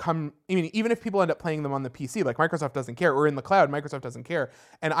just even if people end up playing them on the PC, like Microsoft doesn't care, or in the cloud, Microsoft doesn't care.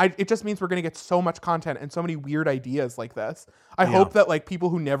 And it just means we're going to get so much content and so many weird ideas like this. I hope that like people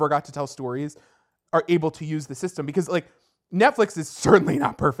who never got to tell stories are able to use the system, because like Netflix is certainly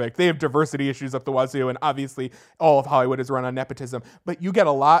not perfect. They have diversity issues up the wazoo, and obviously all of Hollywood is run on nepotism. But you get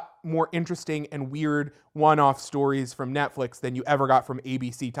a lot more interesting and weird one-off stories from Netflix than you ever got from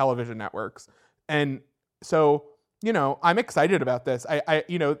ABC television networks. And so, I'm excited about this. I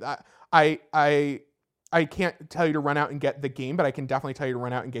can't tell you to run out and get the game, but I can definitely tell you to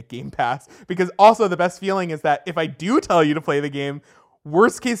run out and get Game Pass, because also the best feeling is that if I do tell you to play the game,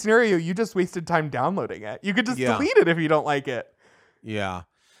 worst case scenario, you just wasted time downloading it. You could just delete it if you don't like it. Yeah.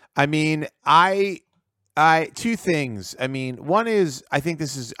 I mean, two things. I mean, one is, I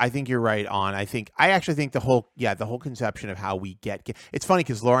think you're right on. I actually think the whole conception of how we get, it's funny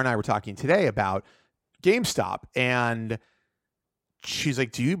because Laura and I were talking today about GameStop, and she's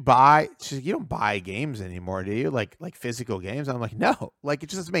like, you don't buy games anymore, do you? Like physical games? And I'm like, no, like it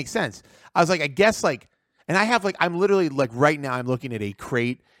just doesn't make sense. I was like, I guess like, and I have like, I'm literally like right now I'm looking at a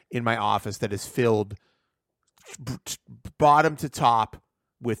crate in my office that is filled bottom to top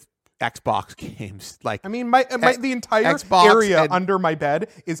with Xbox games. Like, I mean, the entire Xbox area and- under my bed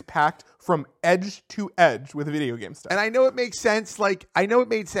is packed from edge to edge with video game stuff. and I know it makes sense. Like, I know it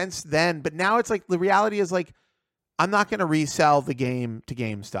made sense then, but now it's like the reality is like, I'm not going to resell the game to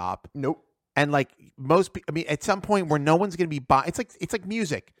GameStop. Nope. And like I mean, at some point where no one's going to be buying, it's like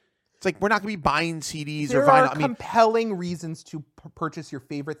music. It's like we're not going to be buying CDs There or vinyl. are compelling reasons to purchase your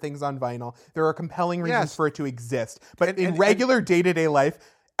favorite things on vinyl. There are compelling reasons Yes. for it to exist. But And- in and- regular day-to-day life,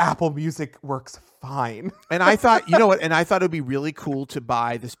 Apple Music works fine. And I thought, you know what? And I thought it would be really cool to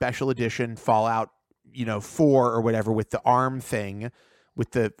buy the special edition Fallout, 4 or whatever with the arm thing,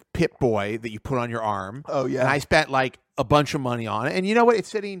 with the Pip Boy that you put on your arm. Oh, yeah. And I spent like a bunch of money on it. And you know what? It's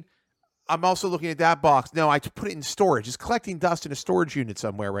sitting. I'm also looking at that box. No, I put it in storage. It's collecting dust in a storage unit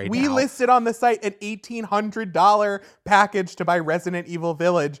somewhere right now. We listed on the site an $1,800 package to buy Resident Evil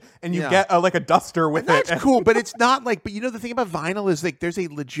Village, and you Yeah. get a duster with And it. that's cool, but it's not like. But the thing about vinyl is like there's a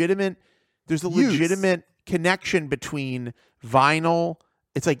legitimate connection between vinyl.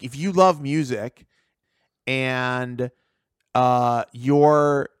 It's like if you love music, and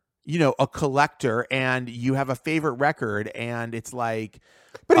you're a collector, and you have a favorite record, and it's like.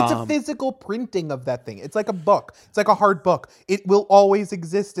 But it's a physical printing of that thing. It's like a book. It's like a hard book. It will always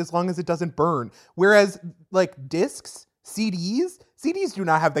exist as long as it doesn't burn. Whereas like discs, CDs do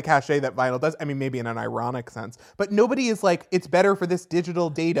not have the cachet that vinyl does. I mean, maybe in an ironic sense. But nobody is like, it's better for this digital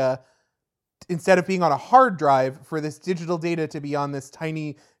data, instead of being on a hard drive, for this digital data to be on this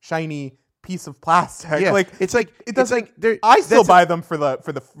tiny, shiny piece of plastic. Yeah, Like it's like it doesn't. It's like I still buy them for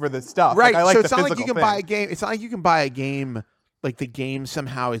the stuff. right. Like, I like so the it's not like physical you can thing. buy a game. It's not like you can buy a game. Like the game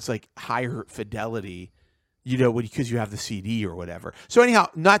somehow is like higher fidelity, because you have the CD or whatever. So anyhow,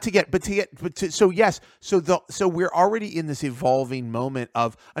 so we're already in this evolving moment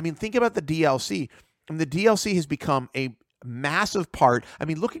of. I mean, think about the DLC. And the DLC has become a massive part. I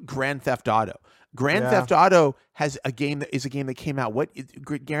mean, look at Grand Theft Auto. Grand Theft Auto has a game that came out.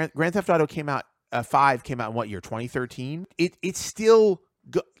 Grand Theft Auto came out. 5 came out in what year? 2013. It's still.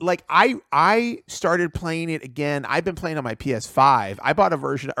 Like I started playing it again. I've been playing on my PS5. I bought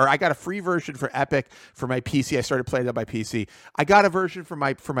I got a free version for Epic for my PC. I started playing it on my PC. I got a version for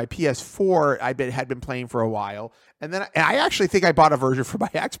my PS4. Had been playing for a while, and I actually think I bought a version for my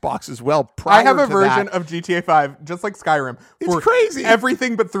Xbox as well. I have a version of GTA 5, just like Skyrim. It's crazy.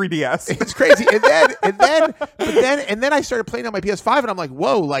 Everything but 3DS. It's crazy. And then I started playing on my PS5, and I'm like,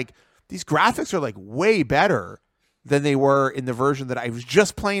 whoa! Like these graphics are like way better than they were in the version that I was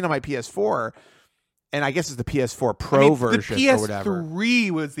just playing on my PS4. And I guess it's the PS4 Pro version the PS3 or whatever.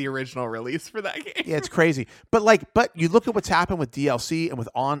 was the original release for that game. Yeah, it's crazy. But you look at what's happened with DLC and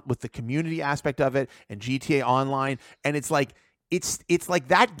with the community aspect of it and GTA Online, and it's like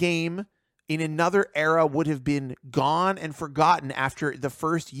that game in another era would have been gone and forgotten after the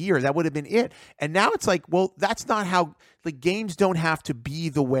first year. That would have been it. And now it's like, well, that's not how games don't have to be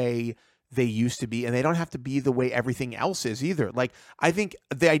the way they used to be, and they don't have to be the way everything else is either. Like, I think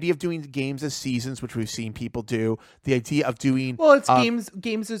the idea of doing games as seasons, which we've seen people do, the idea of doing it's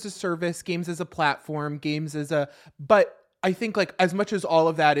games as a service, games as a platform, but I think like as much as all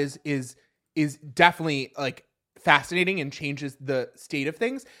of that is definitely like fascinating and changes the state of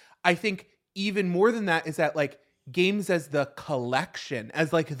things, I think even more than that is that like games as the collection,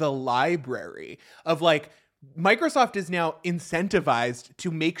 as like the library of like Microsoft is now incentivized to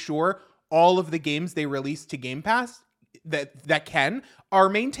make sure all of the games they release to Game Pass that are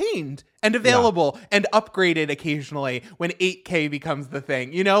maintained and available and upgraded occasionally when 8K becomes the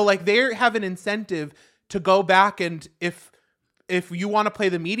thing. Like they have an incentive to go back, and if you want to play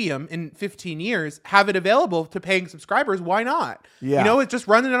the medium in 15 years, have it available to paying subscribers. Why not? Yeah. It's just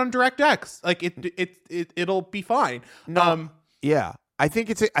running it on DirectX. Like it'll be fine. Yeah. I think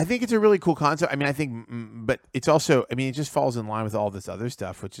it's a really cool concept. I mean, but it's also, I mean, it just falls in line with all this other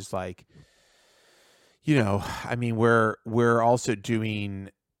stuff, which is like, I mean, we're also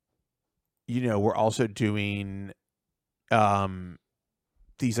doing,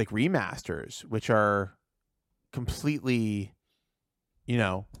 these like remasters, which are completely,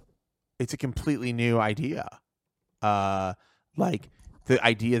 it's a completely new idea. Like the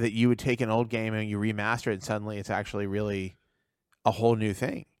idea that you would take an old game and you remaster it, and suddenly it's actually really a whole new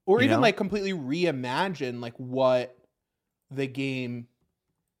thing, or even like completely reimagine like what the game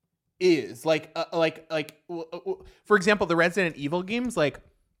is like for example, the Resident Evil games, like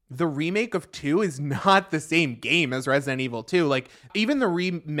the remake of 2 is not the same game as Resident Evil 2. Like even the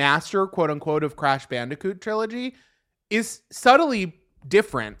remaster, quote unquote, of Crash Bandicoot trilogy is subtly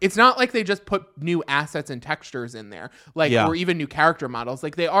different. It's not like they just put new assets and textures in there, like or even new character models.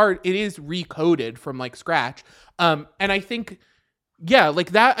 Like it is recoded from like scratch. And I think yeah,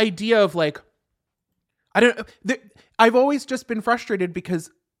 like that idea of like, I don't. I've always just been frustrated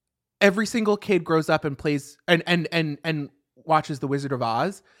because every single kid grows up and plays and watches The Wizard of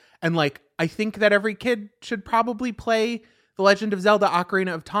Oz, and like I think that every kid should probably play The Legend of Zelda: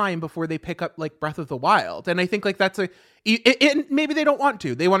 Ocarina of Time before they pick up like Breath of the Wild. And I think like that's maybe they don't want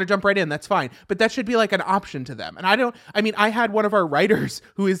to. They want to jump right in. That's fine. But that should be like an option to them. And I had one of our writers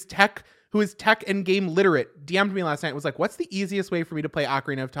who is tech and game literate DM'd me last night and was like, what's the easiest way for me to play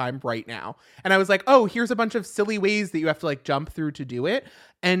Ocarina of Time right now? And I was like, oh, here's a bunch of silly ways that you have to like jump through to do it.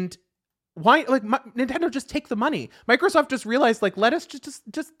 And why, like, Nintendo, just take the money. Microsoft just realized, like, let us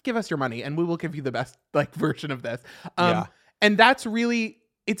just give us your money and we will give you the best like version of this. And that's really,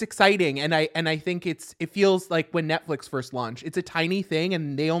 it's exciting. And I think it feels like when Netflix first launched, it's a tiny thing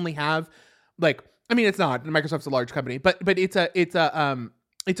and they only have like, I mean, it's not, Microsoft's a large company, but it's a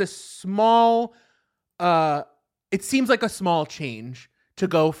small, it seems like a small change to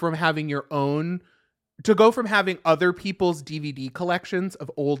go from having other people's DVD collections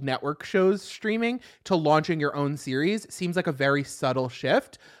of old network shows streaming to launching your own series. It seems like a very subtle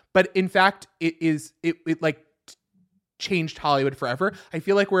shift, but in fact, it like changed Hollywood forever. I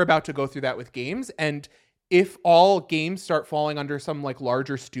feel like we're about to go through that with games. And if all games start falling under some like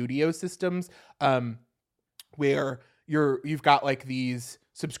larger studio systems, where you've got like these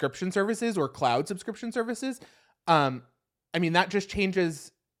subscription services or cloud subscription services, I mean, that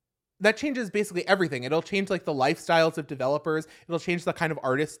changes basically everything. It'll change like the lifestyles of developers. It'll change the kind of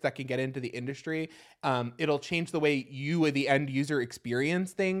artists that can get into the industry. It'll change the way you, the end user,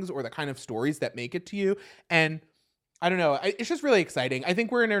 experience things or the kind of stories that make it to you. And I don't know. It's just really exciting. I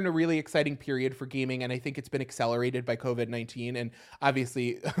think we're in a really exciting period for gaming, and I think it's been accelerated by COVID-19. And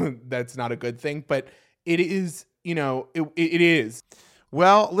obviously, that's not a good thing, but it is. You know, it is.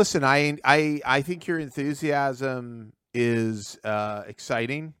 Well, listen, I think your enthusiasm is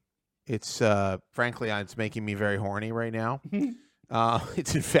exciting. It's frankly, it's making me very horny right now.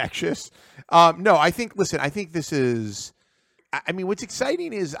 It's infectious. No, I think this is. I mean, what's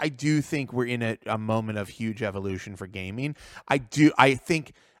exciting is I do think we're in a moment of huge evolution for gaming. I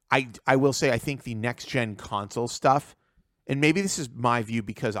will say I think the next gen console stuff, and maybe this is my view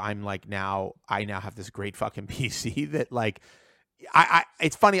because I'm like I now have this great fucking PC that like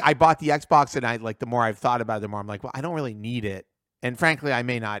it's funny. I bought the Xbox and I like the more I've thought about it, the more I'm like, well, I don't really need it, and frankly, I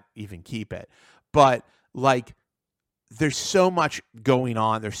may not even keep it. But like, there's so much going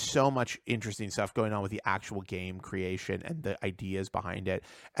on. There's so much interesting stuff going on with the actual game creation and the ideas behind it.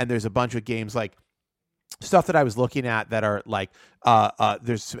 And there's a bunch of games like stuff that I was looking at that are like,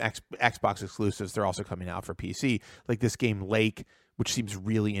 there's some Xbox exclusives. They're also coming out for PC. Like this game Lake, which seems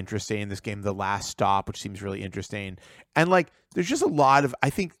really interesting. This game The Last Stop, which seems really interesting. And like, there's just a lot of, I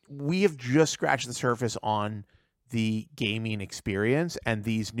think we have just scratched the surface on the gaming experience and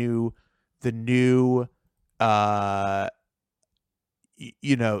these new the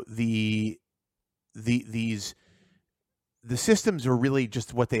systems are really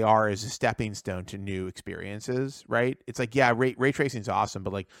just what they are, as a stepping stone to new experiences, right? It's like, yeah, ray tracing is awesome,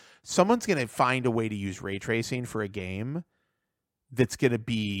 but like someone's going to find a way to use ray tracing for a game that's going to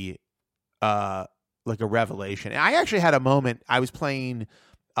be like a revelation. And I actually had a moment. I was playing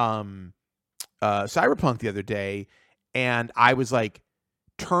Cyberpunk the other day, and I was like,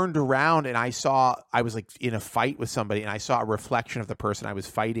 turned around and I was like in a fight with somebody, and I saw a reflection of the person I was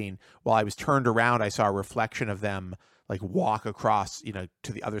fighting. While I was turned around, I saw a reflection of them like walk across,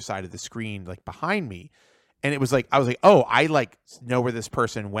 to the other side of the screen, like behind me. And it was like, I was like, oh, I like know where this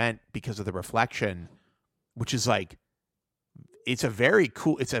person went because of the reflection, which is like, it's a very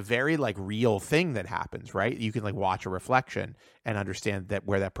like real thing that happens, right? You can like watch a reflection and understand that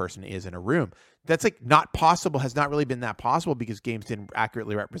where that person is in a room. That's like not possible, has not really been that possible because games didn't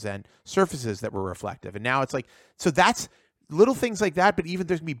accurately represent surfaces that were reflective. And now it's like, so that's little things like that, but even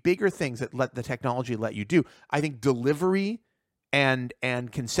there's gonna be bigger things that let the technology let you do. I think delivery and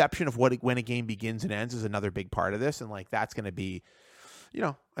conception of when a game begins and ends is another big part of this. And like, that's going to be,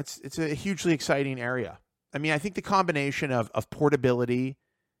 it's a hugely exciting area. I mean, I think the combination of portability,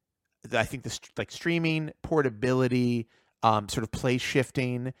 I think this like streaming, portability, sort of place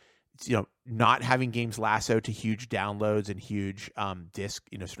shifting, not having games lasso to huge downloads and huge disc,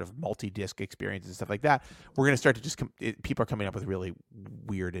 sort of multi-disc experiences and stuff like that. We're going to start to just people are coming up with really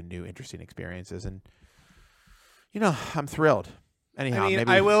weird and new, interesting experiences, and I'm thrilled. Anyhow, I mean,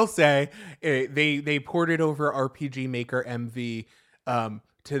 I will say they ported over RPG Maker MV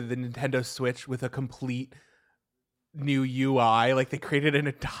to the Nintendo Switch with a complete new UI. Like they created an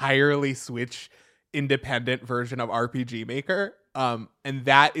entirely Switch independent version of RPG Maker, And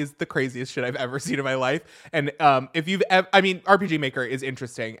that is the craziest shit I've ever seen in my life. And RPG Maker is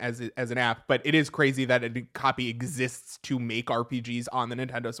interesting as an app, but it is crazy that a copy exists to make RPGs on the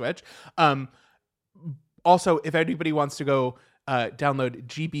Nintendo Switch. Also, if anybody wants to go download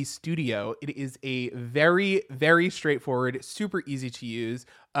GB Studio, it is a very, very straightforward, super easy to use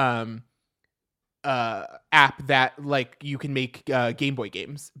app that like you can make Game Boy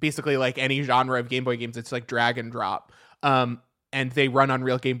games, basically like any genre of Game Boy games. It's like drag and drop, and they run on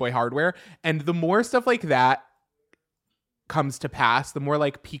real Game Boy hardware. And the more stuff like that comes to pass, the more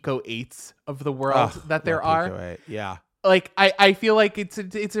like Pico 8s of the world that there are. Pico 8. Yeah. Like I feel like it's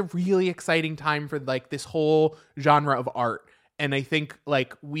a really exciting time for like this whole genre of art. And I think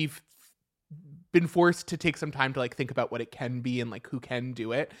like we've been forced to take some time to like think about what it can be and like who can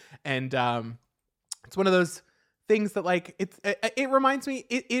do it. And it's one of those things that like it reminds me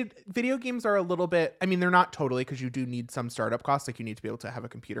video games are a little bit, I mean, they're not totally, because you do need some startup costs, like you need to be able to have a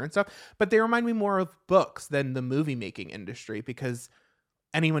computer and stuff, but they remind me more of books than the movie making industry, because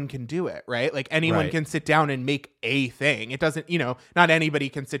anyone can do it, right? Like anyone can sit down and make a thing. It doesn't, not anybody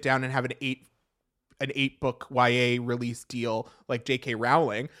can sit down and have an 8-book YA release deal like J.K.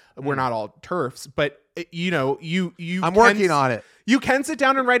 Rowling. We're not all TERFs, but I'm working on it. You can sit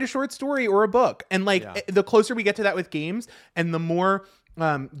down and write a short story or a book. And like the closer we get to that with games, and the more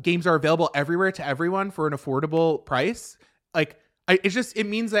games are available everywhere to everyone for an affordable price, like it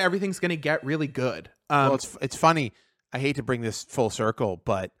means that everything's going to get really good. Well, it's funny. I hate to bring this full circle,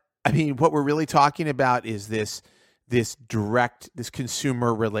 but I mean, what we're really talking about is this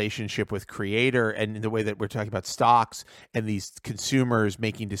consumer relationship with creator, and in the way that we're talking about stocks and these consumers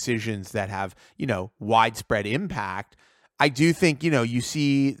making decisions that have, widespread impact. I do think, you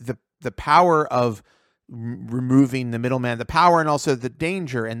see the power of removing the middleman, the power and also the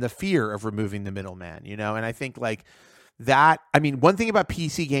danger and the fear of removing the middleman, and I think like that, I mean, one thing about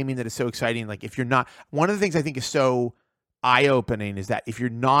PC gaming that is so exciting, like if you're not, one of the things I think is so eye-opening is that if you're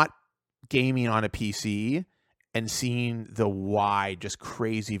not gaming on a PC and seeing the wide, just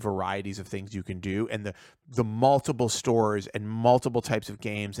crazy varieties of things you can do, and the multiple stores and multiple types of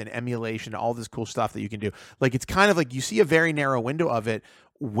games and emulation, all this cool stuff that you can do. Like, it's kind of like you see a very narrow window of it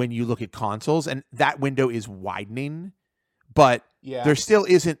when you look at consoles, and that window is widening, but there still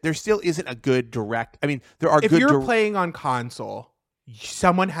isn't a good direct. I mean, there are if you're playing on console,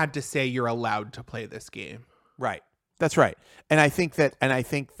 someone had to say you're allowed to play this game. Right. That's right. And I think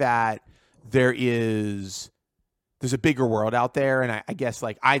that there's a bigger world out there, and I guess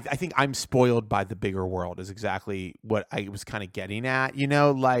like I think I'm spoiled by the bigger world is exactly what I was kind of getting at,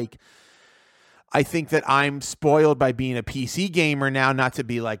 like I think that I'm spoiled by being a PC gamer now, not to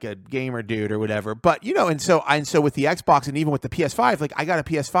be like a gamer dude or whatever, but and so with the Xbox and even with the PS5, like I got a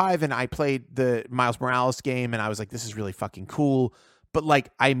PS5 and I played the Miles Morales game and I was like, this is really fucking cool, but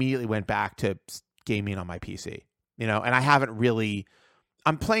like I immediately went back to gaming on my PC, and I haven't really.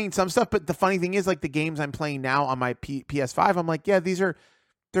 I'm playing some stuff, but the funny thing is, like the games I'm playing now on my PS5, I'm like, yeah, they're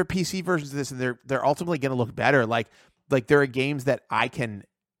PC versions of this, and they're ultimately going to look better. Like there are games that I can,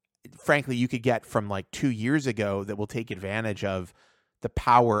 frankly, you could get from like 2 years ago that will take advantage of the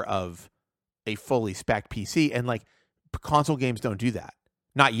power of a fully spec'd PC, and like console games don't do that.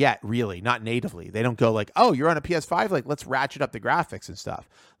 Not yet, really, not natively. They don't go like, oh, you're on a PS5, like let's ratchet up the graphics and stuff.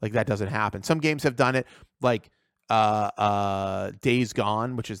 Like that doesn't happen. Some games have done it, like Days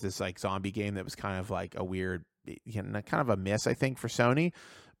Gone, which is this like zombie game that was kind of like a weird, kind of a miss, I think, for Sony,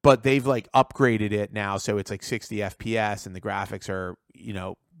 but they've like upgraded it now, so it's like 60 FPS and the graphics are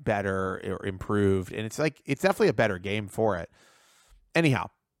better or improved, and it's definitely a better game for it. Anyhow,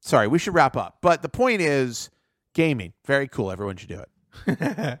 sorry, we should wrap up, but the point is, gaming, very cool. Everyone should do it.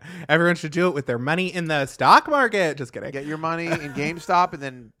 Everyone should do it with their money in the stock market. Just kidding. Get your money in GameStop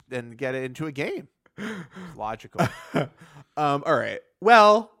and then get it into a game. Logical. All right.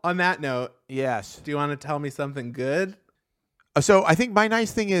 Well, on that note, yes. Do you want to tell me something good? So I think my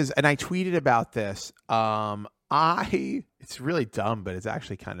nice thing is, and I tweeted about this. It's really dumb, but it's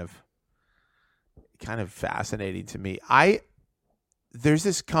actually kind of fascinating to me. There's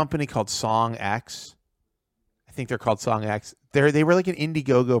this company called SongX. I think they're called SongX. They were like an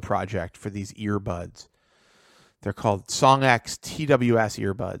Indiegogo project for these earbuds. They're called SongX TWS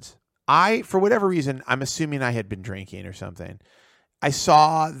earbuds. For whatever reason, I'm assuming I had been drinking or something. I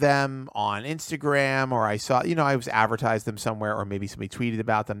saw them on Instagram, or I saw, I was advertised them somewhere, or maybe somebody tweeted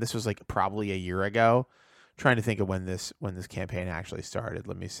about them. This was like probably a year ago. I'm trying to think of when this campaign actually started.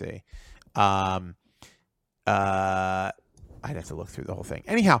 Let me see. I'd have to look through the whole thing.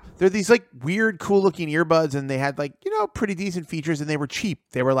 Anyhow, they're these like weird, cool looking earbuds, and they had like, pretty decent features, and they were cheap.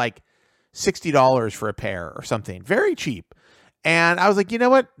 They were like $60 for a pair or something. Very cheap. And I was like, you know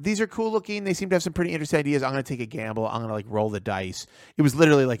what? These are cool looking. They seem to have some pretty interesting ideas. I'm going to take a gamble. I'm going to like roll the dice. It was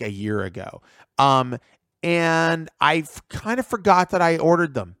literally like a year ago. And I kind of forgot that I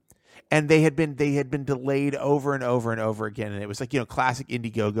ordered them. And they had been delayed over and over and over again. And it was like, classic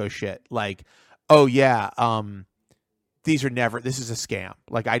Indiegogo shit. Like, oh yeah, this is a scam.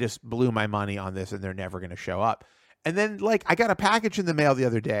 Like I just blew my money on this and they're never going to show up. And then like I got a package in the mail the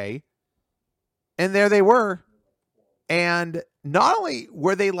other day and there they were. And not only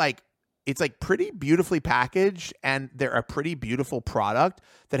were they like, it's like pretty beautifully packaged and they're a pretty beautiful product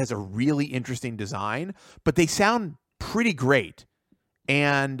that has a really interesting design, but they sound pretty great.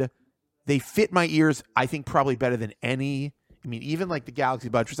 And they fit my ears, I think, probably better than any. I mean, even like the Galaxy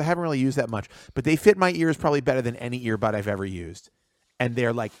Buds, which I haven't really used that much, but they fit my ears probably better than any earbud I've ever used. And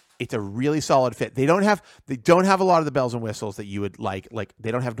they're like, it's a really solid fit. They don't have a lot of the bells and whistles that you would like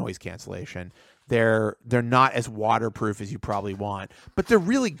they don't have noise cancellation. They're not as waterproof as you probably want, but they're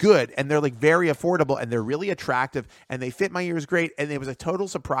really good and they're like very affordable and they're really attractive and they fit my ears great. And it was a total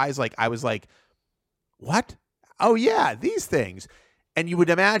surprise. Like I was like, what? Oh yeah, these things. And you would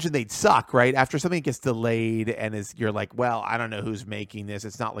imagine they'd suck, right? After something gets delayed and you're like, well, I don't know who's making this.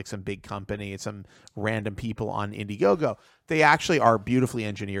 It's not like some big company. It's some random people on Indiegogo. They actually are beautifully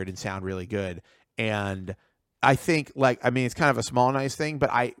engineered and sound really good. And I think it's kind of a small, nice thing,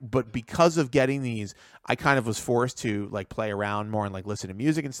 but because of getting these, I kind of was forced to like play around more and like listen to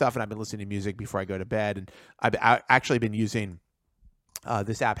music and stuff. And I've been listening to music before I go to bed. And I've actually been using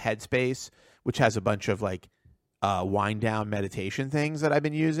this app Headspace, which has a bunch of like wind down meditation things that I've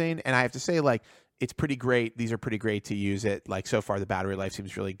been using. And I have to say, like, it's pretty great. These are pretty great to use it. Like so far the battery life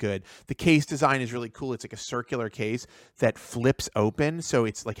seems really good. The case design is really cool. It's like a circular case that flips open. So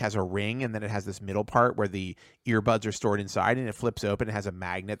it's like has a ring and then it has this middle part where the earbuds are stored inside and it flips open. It has a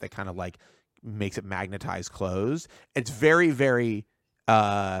magnet that kind of like makes it magnetize closed. It's very, very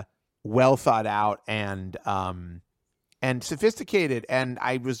well thought out and sophisticated. And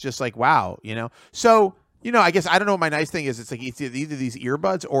I was just like, wow, So, I guess I don't know what my nice thing is. It's like it's either these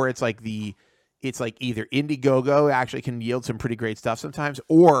earbuds or it's like either Indiegogo actually can yield some pretty great stuff sometimes,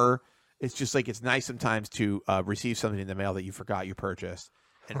 or it's just like it's nice sometimes to receive something in the mail that you forgot you purchased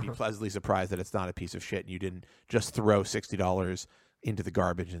and be pleasantly surprised that it's not a piece of shit and you didn't just throw $60 into the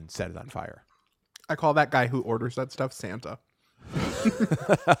garbage and set it on fire. I call that guy who orders that stuff Santa.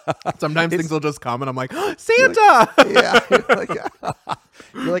 Sometimes things will just come and I'm like, oh, Santa!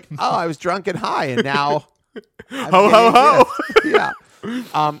 You're like, oh, I was drunk and high and now ho ho ho. Yeah.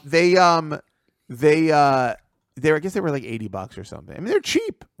 I guess they were like $80 or something. I mean, they're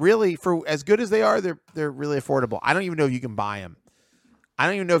cheap, really, for as good as they are. They're really affordable. I don't even know if you can buy them. I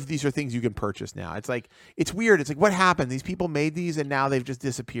don't even know if these are things you can purchase now. It's like, it's weird. It's like, what happened? These people made these and now they've just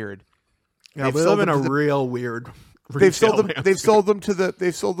disappeared. Yeah, we live in a real weird. They've sold them to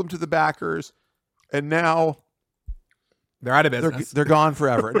the backers, and now they're out of business. They're gone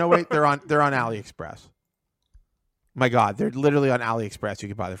forever. No, wait, they're on AliExpress. My God, they're literally on AliExpress. You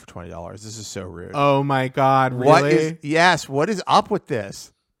can buy them for $20. This is so rude. Oh my God, really? What is up with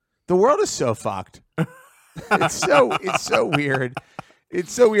this? The world is so fucked. It's so weird.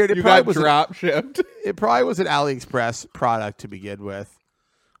 It's so weird. You got drop shipped. It probably was an AliExpress product to begin with.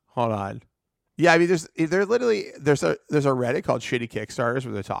 Hold on. Yeah, I mean, there's a Reddit called Shitty Kickstarters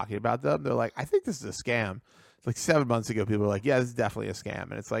where they're talking about them. They're like, I think this is a scam. Like 7 months ago, people were like, yeah, this is definitely a scam.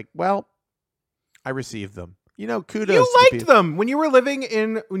 And it's like, well, I received them. Kudos. You liked them when you were living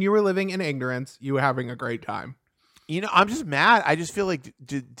in ignorance. You were having a great time. I'm just mad. I just feel like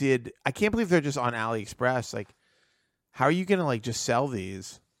I can't believe they're just on AliExpress. Like, how are you gonna like just sell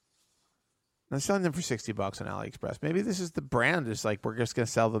these? I'm selling them for $60 on AliExpress. Maybe this is the brand. It's like we're just gonna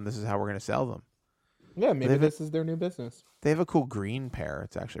sell them. This is how we're gonna sell them. Yeah, maybe this is their new business. They have a cool green pair.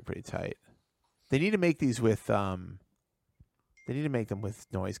 It's actually pretty tight. They need to make these with They need to make them with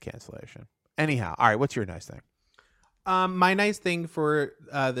noise cancellation. Anyhow, all right. What's your nice thing? My nice thing for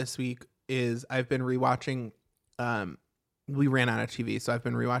this week is I've been rewatching. We ran out of TV, so I've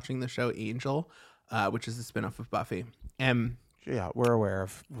been rewatching the show Angel, which is the spinoff of Buffy. Yeah, we're aware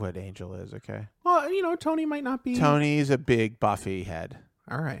of what Angel is. Okay. Well, Tony might not be. Tony's a big Buffy head.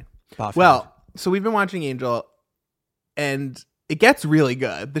 All right. Buffy. Well, so we've been watching Angel, and it gets really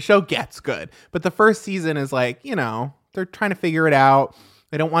good. The show gets good, but the first season is like, they're trying to figure it out.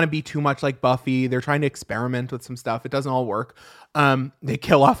 They don't want to be too much like Buffy. They're trying to experiment with some stuff. It doesn't all work. They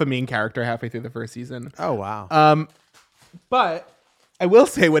kill off a main character halfway through the first season. Oh, wow. But I will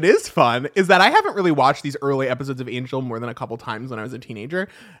say what is fun is that I haven't really watched these early episodes of Angel more than a couple times when I was a teenager.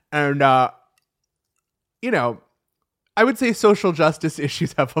 And, I've I would say social justice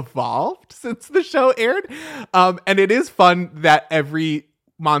issues have evolved since the show aired. And it is fun that every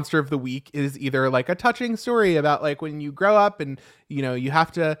monster of the week is either like a touching story about like when you grow up and, you know, you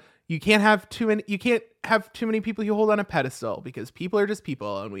can't have too many people you hold on a pedestal because people are just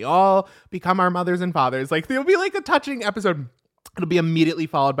people and we all become our mothers and fathers. Like there'll be like a touching episode. It'll be immediately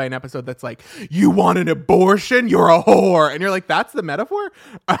followed by an episode that's like, you want an abortion? You're a whore. And you're like, that's the metaphor?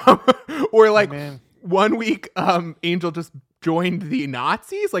 Or like one week, Angel just joined the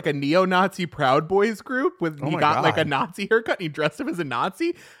Nazis, like a neo-Nazi Proud Boys group with he got like a Nazi haircut and he dressed up as a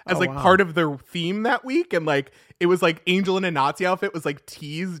Nazi as part of their theme that week. And like, it was like Angel in a Nazi outfit was like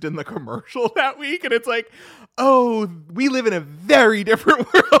teased in the commercial that week. And it's like, oh, we live in a very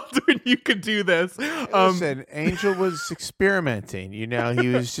different world when you could do this. Listen, Angel was experimenting, you know, he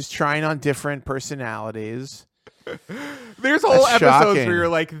was just trying on different personalities. There's whole episodes where you're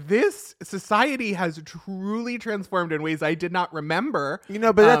like, this society has truly transformed in ways I did not remember. You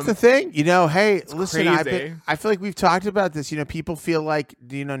know, but that's the thing. You know, hey, listen, crazy. I feel like we've talked about this. You know, people feel like,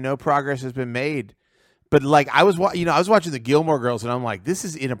 you know, no progress has been made. But like I was watching the Gilmore Girls and I'm like, this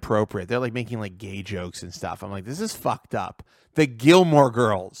is inappropriate. They're like making like gay jokes and stuff. I'm like, this is fucked up. The Gilmore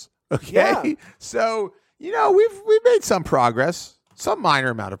Girls. Okay. Yeah. So, you know, we've made some progress, some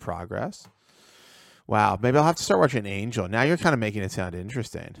minor amount of progress. Wow, maybe I'll have to start watching Angel. Now you're kind of making it sound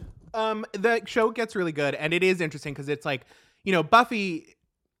interesting. The show gets really good, and it is interesting because it's like, you know, Buffy,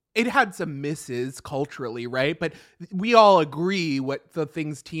 it had some misses culturally, right? But we all agree what the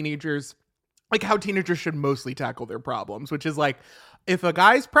things teenagers, like how teenagers should mostly tackle their problems, which is like, if a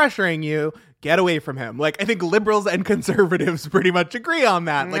guy's pressuring you, get away from him. Like, I think liberals and conservatives pretty much agree on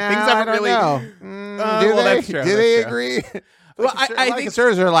that. Like, things haven't really. Do they agree? Well, I think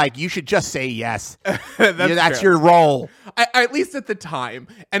conservatives are like, you should just say yes. That's your role. At least at the time.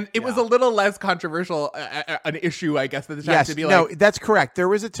 And it was a little less controversial, an issue, I guess, at the time. Yes, to be no, like, that's correct. There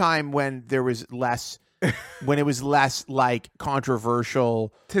was a time when there was less, when it was less like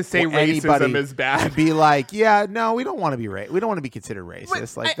controversial to say racism is bad. To be like, yeah, no, we don't want to be we don't want to be considered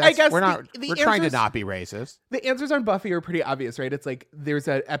racist. But like, I guess we're trying to not be racist. The answers on Buffy are pretty obvious, right? It's like there's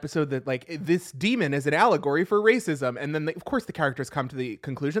an episode that like this demon is an allegory for racism, and then of course the characters come to the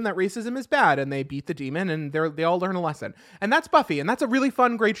conclusion that racism is bad, and they beat the demon, and they all learn a lesson, and that's Buffy, and that's a really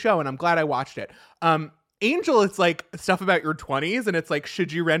fun, great show, and I'm glad I watched it. Angel, it's like stuff about your 20s, and it's like,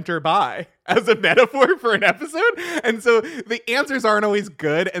 should you rent or buy as a metaphor for an episode? And so the answers aren't always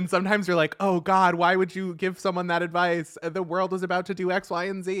good. And sometimes you're like, oh God, why would you give someone that advice? The world is about to do X, Y,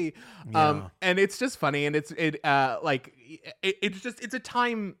 and Z. Yeah. And it's just funny. And it's a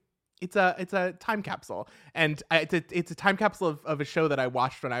time capsule, and it's a time capsule of a show that I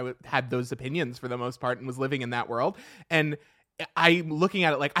watched when I had those opinions for the most part and was living in that world. And I'm looking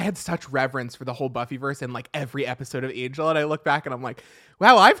at it like I had such reverence for the whole Buffyverse and like every episode of Angel, and I look back and I'm like,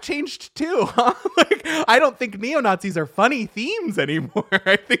 wow, I've changed too. Huh? Like, I don't think neo-Nazis are funny themes anymore.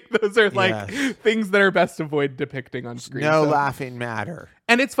 I think those are like things that are best avoided depicting on screen. No laughing matter.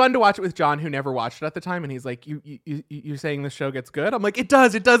 And it's fun to watch it with John, who never watched it at the time, and he's like, "You're saying this show gets good?" I'm like, "It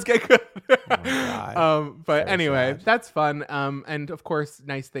does get good." Oh my God. But so anyway, sad. That's fun. And of course,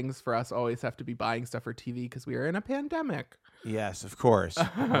 nice things for us always have to be buying stuff for TV because we are in a pandemic. Yes, of course.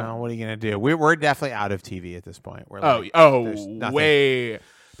 Well, what are you gonna do? We're definitely out of TV at this point. We're like, way.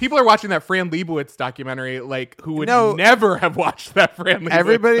 People are watching that Fran Lebowitz documentary, like who would never have watched that Fran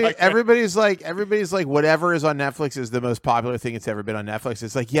Lebowitz. Everybody's like, whatever is on Netflix is the most popular thing that's ever been on Netflix.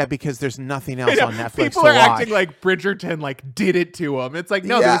 It's like, yeah, because there's nothing else on Netflix. People are acting like Bridgerton like did it to them. It's like,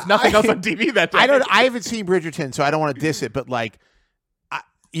 no, there's nothing else on TV that day. I haven't seen Bridgerton, so I don't want to diss it, but like,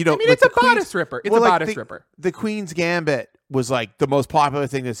 it's a bodice ripper. It's a bodice ripper. The Queen's Gambit was like the most popular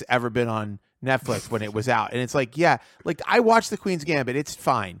thing that's ever been on Netflix when it was out, and it's like, yeah, like I watched the Queen's Gambit. It's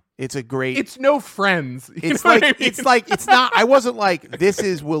fine. It's a great. It's no Friends. It's like it's not. I wasn't like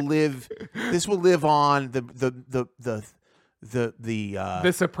this will live on the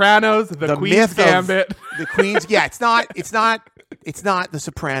Sopranos, the Queen's Gambit, the Queen's. Yeah, it's not the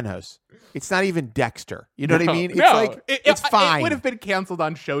Sopranos. It's not even Dexter. You know what I mean? It's fine. It would have been canceled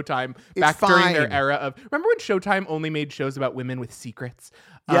on Showtime during their era of. Remember when Showtime only made shows about women with secrets?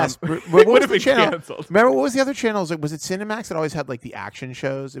 Yes. What would have been canceled? Remember what was the other channel? Was it Cinemax that always had like the action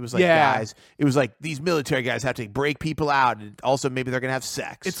shows? It was like guys. It was like these military guys have to break people out, and also maybe they're gonna have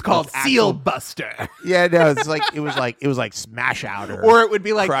sex. It's called Seal Buster. Yeah, no, it's like it was like Smash Out or it would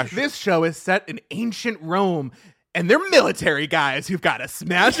be like Crush. This show is set in ancient Rome. And they're military guys who've got to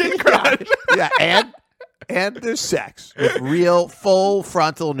smash and crush. Yeah, and there's sex with real full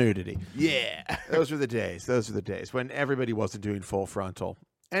frontal nudity. Yeah. Those were the days when everybody wasn't doing full frontal.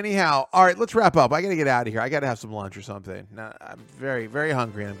 Anyhow, all right, let's wrap up. I got to get out of here. I got to have some lunch or something. Now, I'm very, very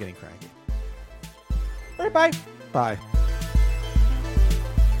hungry and I'm getting cranky. All right, bye. Bye.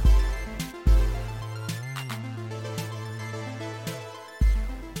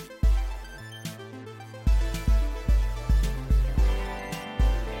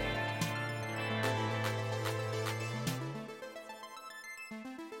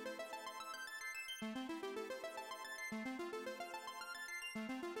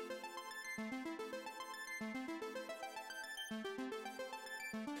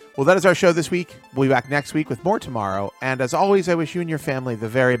 Well, that is our show this week. We'll be back next week with more tomorrow. And as always, I wish you and your family the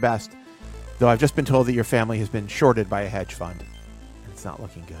very best. Though I've just been told that your family has been shorted by a hedge fund. It's not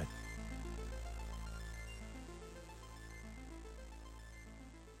looking good.